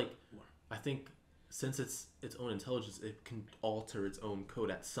 exactly. But like, I think since it's its own intelligence, it can alter its own code.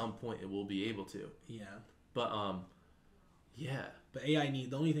 At some point, it will be able to. Yeah. But yeah. But AI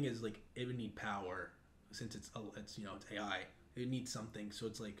the only thing is, like, it would need power, since it's you know, it's AI. It needs something, so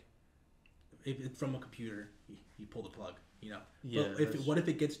it's like, if it's from a computer, you pull the plug, you know. Yeah. But what if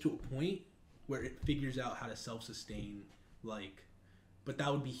it gets to a point where it figures out how to self-sustain, like, but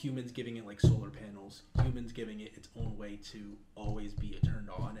that would be humans giving it like solar panels, humans giving it its own way to always be turned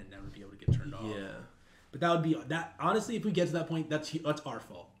on and never be able to get turned off. Yeah. But that would be that. Honestly, if we get to that point, that's our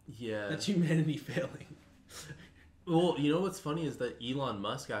fault. Yeah. That's humanity failing. Well, you know what's funny is that Elon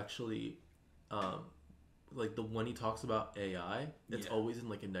Musk actually, like when he talks about AI, it's always in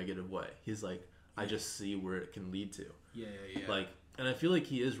like a negative way. He's like, I just see where it can lead to. Yeah. Like, and I feel like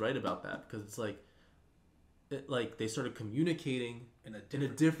he is right about that, because it's like, they started communicating in a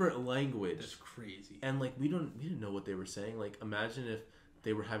different language. That's crazy. And like, we didn't know what they were saying. Like, imagine if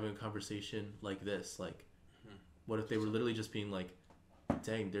they were having a conversation like this. Like, what if they were literally just being like,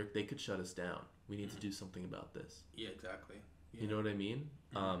 dang, they could shut us down. We need to do something about this. Yeah, exactly. Yeah. You know what I mean?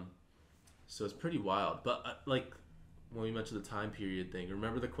 So it's pretty wild. But like, when we mentioned the time period thing,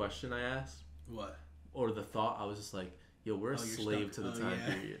 remember the question I asked? What? Or the thought? I was just like, yo, we're a slave to the time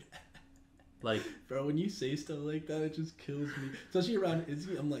period. Like, bro, when you say stuff like that, it just kills me. Especially around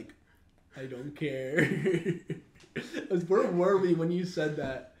Izzy, I'm like, I don't care. Where were we when you said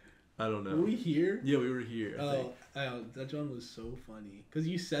that? I don't know. Were we here? Yeah, we were here. I think. That one was so funny because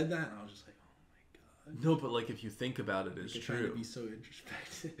you said that, and I was just like, oh my god. No, but like if you think about it, it's Like, true. trying to be so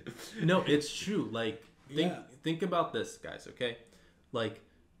introspective. No, it's true. Like, think about this, guys. Okay, like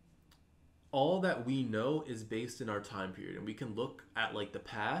all that we know is based in our time period, and we can look at like the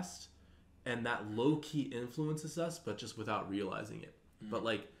past, and that low key influences us, but just without realizing it. But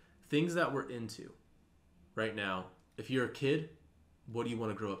like things that we're into right now, if you're a kid, what do you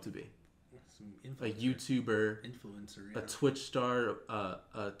want to grow up to be? A YouTuber, influencer, a Twitch star,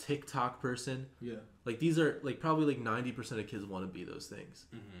 a TikTok person. Yeah. Like these are like probably like 90% of kids want to be those things.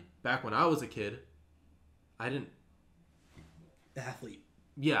 Back when I was a kid, I didn't. Athlete.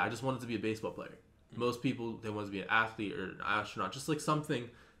 Yeah, I just wanted to be a baseball player. Most people, they wanted to be an athlete or an astronaut, just like something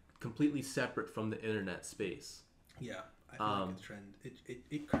completely separate from the internet space. Yeah, I feel like it's trend.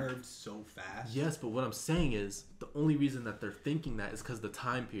 It curved so fast. Yes, but what I'm saying is the only reason that they're thinking that is because of the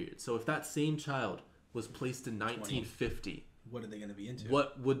time period. So if that same child was placed in 1950, what are they going to be into?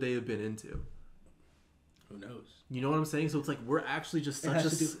 What would they have been into? Who knows? You know what I'm saying? So it's like we're actually just such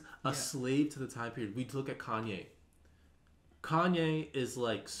a slave to the time period. We look at Kanye. Kanye is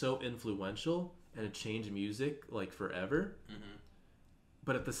like so influential and it changed music like forever.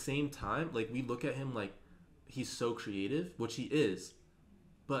 But at the same time, like we look at him like he's so creative, which he is,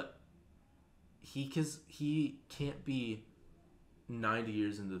 but he can't be 90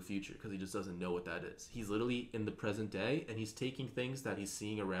 years into the future because he just doesn't know what that is. He's literally in the present day, and he's taking things that he's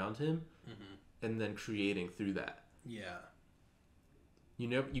seeing around him and then creating through that. Yeah. You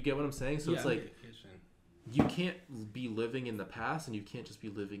know, you get what I'm saying? So it's like you can't be living in the past and you can't just be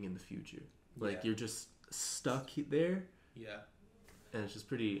living in the future. Like you're just stuck there. Yeah. And it's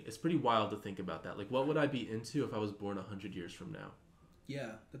pretty wild to think about that. Like, what would I be into if I was born 100 years from now?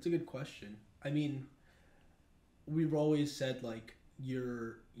 Yeah, that's a good question. I mean, we've always said like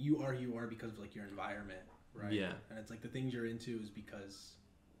you are because of like your environment, right? Yeah. And it's like the things you're into is because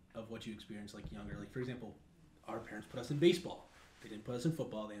of what you experienced like younger. Like for example, our parents put us in baseball. They didn't put us in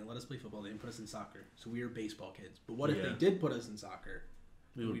football. They didn't let us play football. They didn't put us in soccer. So we were baseball kids. But what if they did put us in soccer?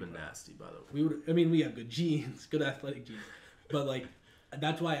 We would have been nasty, by the way. We would. I mean, we have good genes, good athletic genes. But like,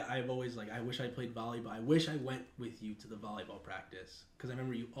 that's why I've always like. I wish I played volleyball. I wish I went with you to the volleyball practice because I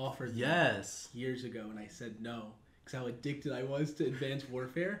remember you offered me years ago, and I said no because how addicted I was to Advanced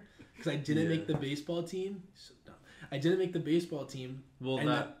Warfare because I didn't make the baseball team. So dumb. I didn't make the baseball team.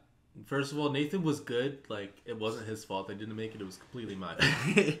 Well, first of all, Nathan was good. Like, it wasn't his fault. I didn't make it. It was completely mine.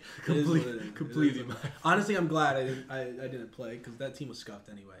 Completely mine. Honestly, I'm glad I didn't play because that team was scuffed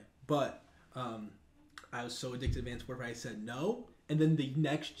anyway. But I was so addicted to Advanced Warfare, I said no. And then the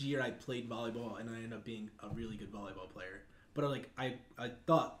next year, I played volleyball, and I ended up being a really good volleyball player. But I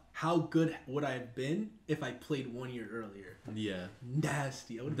thought, how good would I have been if I played 1 year earlier? Yeah.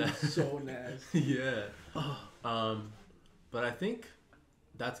 Nasty. I would have been so nasty. Yeah. But I think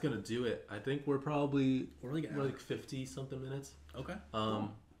that's gonna do it. I think we're like 50 something minutes. Okay.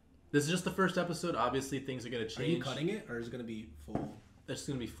 This is just the first episode. Obviously, things are gonna change. Are you cutting it, or is it gonna be full? It's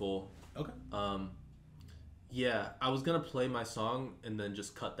gonna be full. Okay. Yeah, I was gonna play my song and then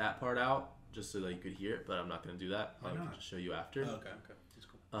just cut that part out just so that you could hear it, but I'm not gonna do that. I can just show you after. Oh, okay. That's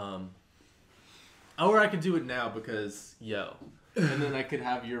cool. Or I could do it now because and then I could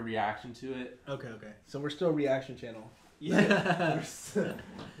have your reaction to it. Okay. So we're still a reaction channel. Yeah,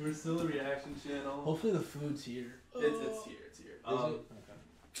 we're still a reaction channel. Hopefully the food's here. It's here. Is it?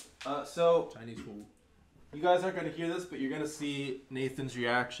 Okay. So Chinese food. You guys aren't gonna hear this, but you're gonna see Nathan's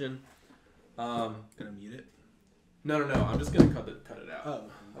reaction. Gonna mute it. No. I'm just gonna cut it out. Oh.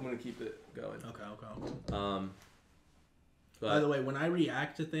 I'm gonna keep it going. Okay. By the way, when I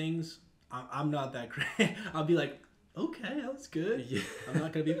react to things, I'm not that great. I'll be like, okay, that was good. Yeah. I'm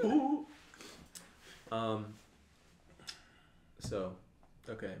not gonna be. Ooh. So,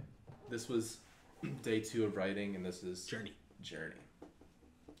 okay, this was day 2 of writing, and this is Journey.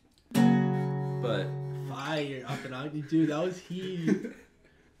 But fire up and out, dude. That was heat.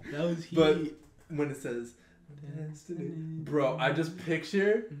 But when it says, bro, I just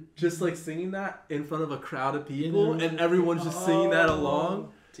picture just like singing that in front of a crowd of people, and everyone's just singing that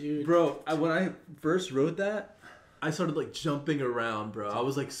along, dude. Bro, when I first wrote that, I started like jumping around, bro. I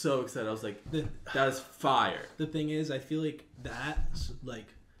was like so excited. I was like, that is fire. The thing is, I feel like that's like,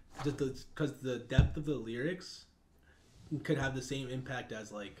 because the depth of the lyrics could have the same impact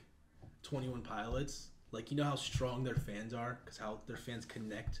as like 21 Pilots. Like, you know how strong their fans are because how their fans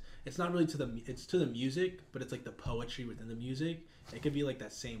connect. It's not really it's to the music, but it's like the poetry within the music. It could be like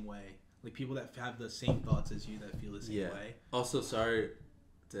that same way. like people that have the same thoughts as you that feel the same way. Also, sorry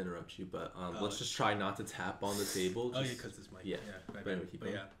to interrupt you, but let's just try not to tap on the table. Oh yeah, because this mic. Yeah. But anyway, keep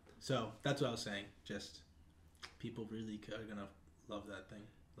going. Yeah. So that's what I was saying. Just people really are gonna love that thing.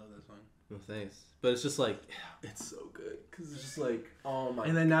 Love that song. Well, thanks. But it's just like, it's so good because it's just like, oh my.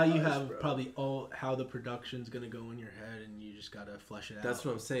 And then now you have probably all how the production's gonna go in your head, and you just gotta flesh it out. That's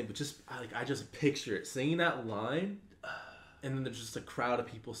what I'm saying. But just like I just picture it singing that line, and then there's just a crowd of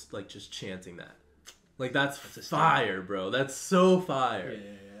people like just chanting that. Like that's fire, bro. That's so fire.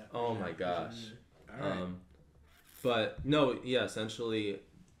 Yeah. Oh my gosh. All right. But no, yeah. Essentially,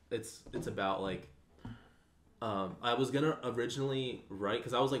 it's about like. I was gonna originally write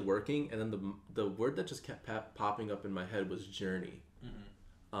because I was like working, and then the word that just kept popping up in my head was journey,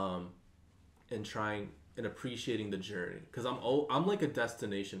 and trying and appreciating the journey because I'm like a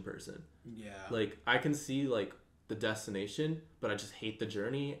destination person. Yeah. Like I can see like the destination, but I just hate the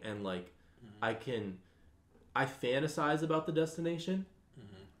journey, and like I fantasize about the destination,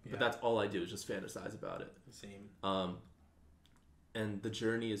 but that's all I do is just fantasize about it. Same. And the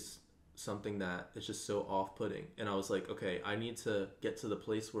journey is something that is just so off-putting, and I was like, okay, I need to get to the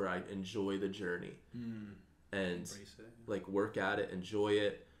place where I enjoy the journey and like work at it, enjoy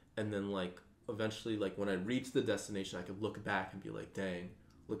it, and then like eventually like when I reach the destination I could look back and be like, dang,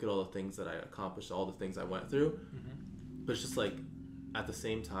 look at all the things that I accomplished, all the things I went through. But it's just like at the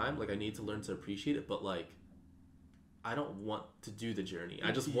same time like I need to learn to appreciate it, but like I don't want to do the journey.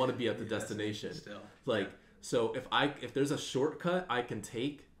 I just want to be at the destination still. Like so if there's a shortcut I can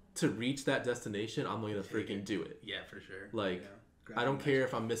take to reach that destination, I'm going to freaking do it. Yeah, for sure. Like, I don't care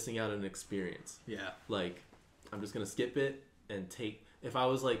if I'm missing out on an experience. Yeah. Like, I'm just going to skip it and take... If I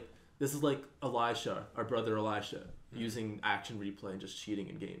was like... This is like Elisha, our brother Elisha, using action replay and just cheating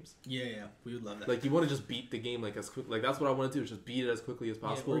in games. Yeah. We would love that. Like, you want to just beat the game like as quick... Like, that's what I want to do, is just beat it as quickly as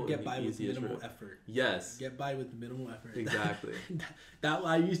possible. Or get by with minimal effort. Yes. Get by with minimal effort. Exactly. that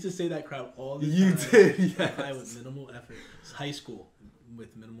I used to say that crowd all the time. You did, yes. Get by with minimal effort. It's high school.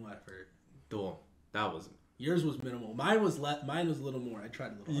 With minimal effort. That was... Yours was minimal. Mine was Mine was a little more. I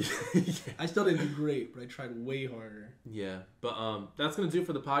tried a little harder. I still didn't do great, but I tried way harder. Yeah, but that's gonna do it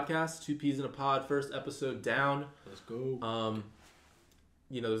for the podcast. 2 peas in a pod. First episode down. Let's go.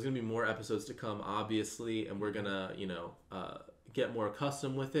 There's gonna be more episodes to come, obviously, and we're gonna get more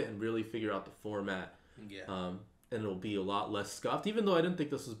accustomed with it and really figure out the format. Yeah. And it'll be a lot less scuffed, even though I didn't think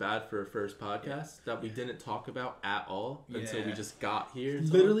this was bad for a first podcast that we didn't talk about at all until we just got here.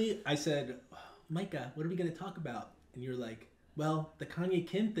 Literally, I said, Micah, what are we going to talk about? And you're like, well, the Kanye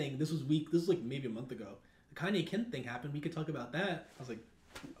Kim thing, this was like maybe a month ago. The Kanye Kim thing happened, we could talk about that. I was like,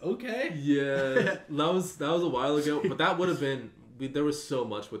 okay. Yeah, that was a while ago, but that would have been, there was so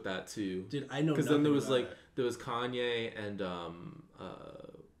much with that too. Dude, I know. Because then there was there was Kanye and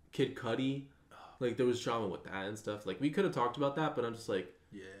Kid Cudi. Like, there was drama with that and stuff. Like, we could have talked about that, but I'm just like...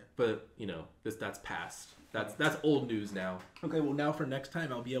 Yeah. But, that's past. That's old news now. Okay, well, now for next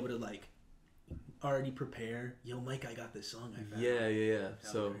time, I'll be able to, like, already prepare. Yo, Mike, I got this song I found. Yeah.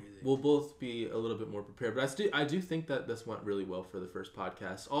 So, we'll both be a little bit more prepared. But I do think that this went really well for the first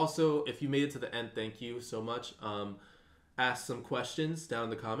podcast. Also, if you made it to the end, thank you so much. Ask some questions down in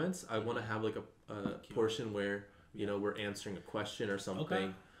the comments. I want to have, like, a portion where, we're answering a question or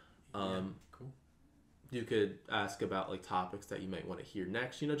something. Okay. Cool. You could ask about like topics that you might want to hear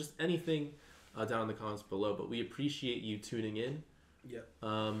next. Just anything down in the comments below. But we appreciate you tuning in. Yep.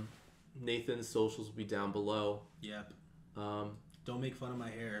 Nathan's socials will be down below. Yep. Don't make fun of my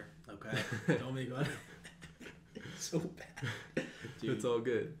hair, okay? Don't make fun. It's so bad. Dude. It's all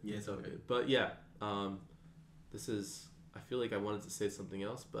good. Yeah, it's all good. But yeah, this is... I feel like I wanted to say something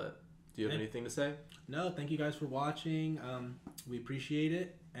else, but do you have anything to say? No, thank you guys for watching. We appreciate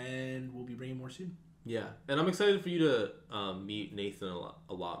it, and we'll be bringing more soon. Yeah, and I'm excited for you to meet Nathan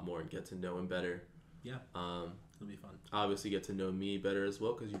a lot more and get to know him better. Yeah, it'll be fun. Obviously get to know me better as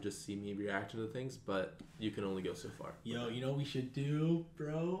well, because you just see me reacting to things, but you can only go so far. Yo, you know what we should do,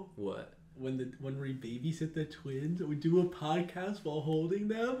 bro? What? When we babysit the twins, we do a podcast while holding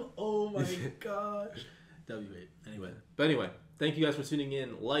them. Oh my gosh. That'd be great. Anyway, thank you guys for tuning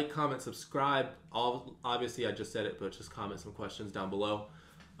in. Like, comment, subscribe. Obviously, I just said it, but just comment some questions down below.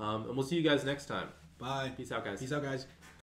 And we'll see you guys next time. Bye. Peace out, guys. Peace out, guys.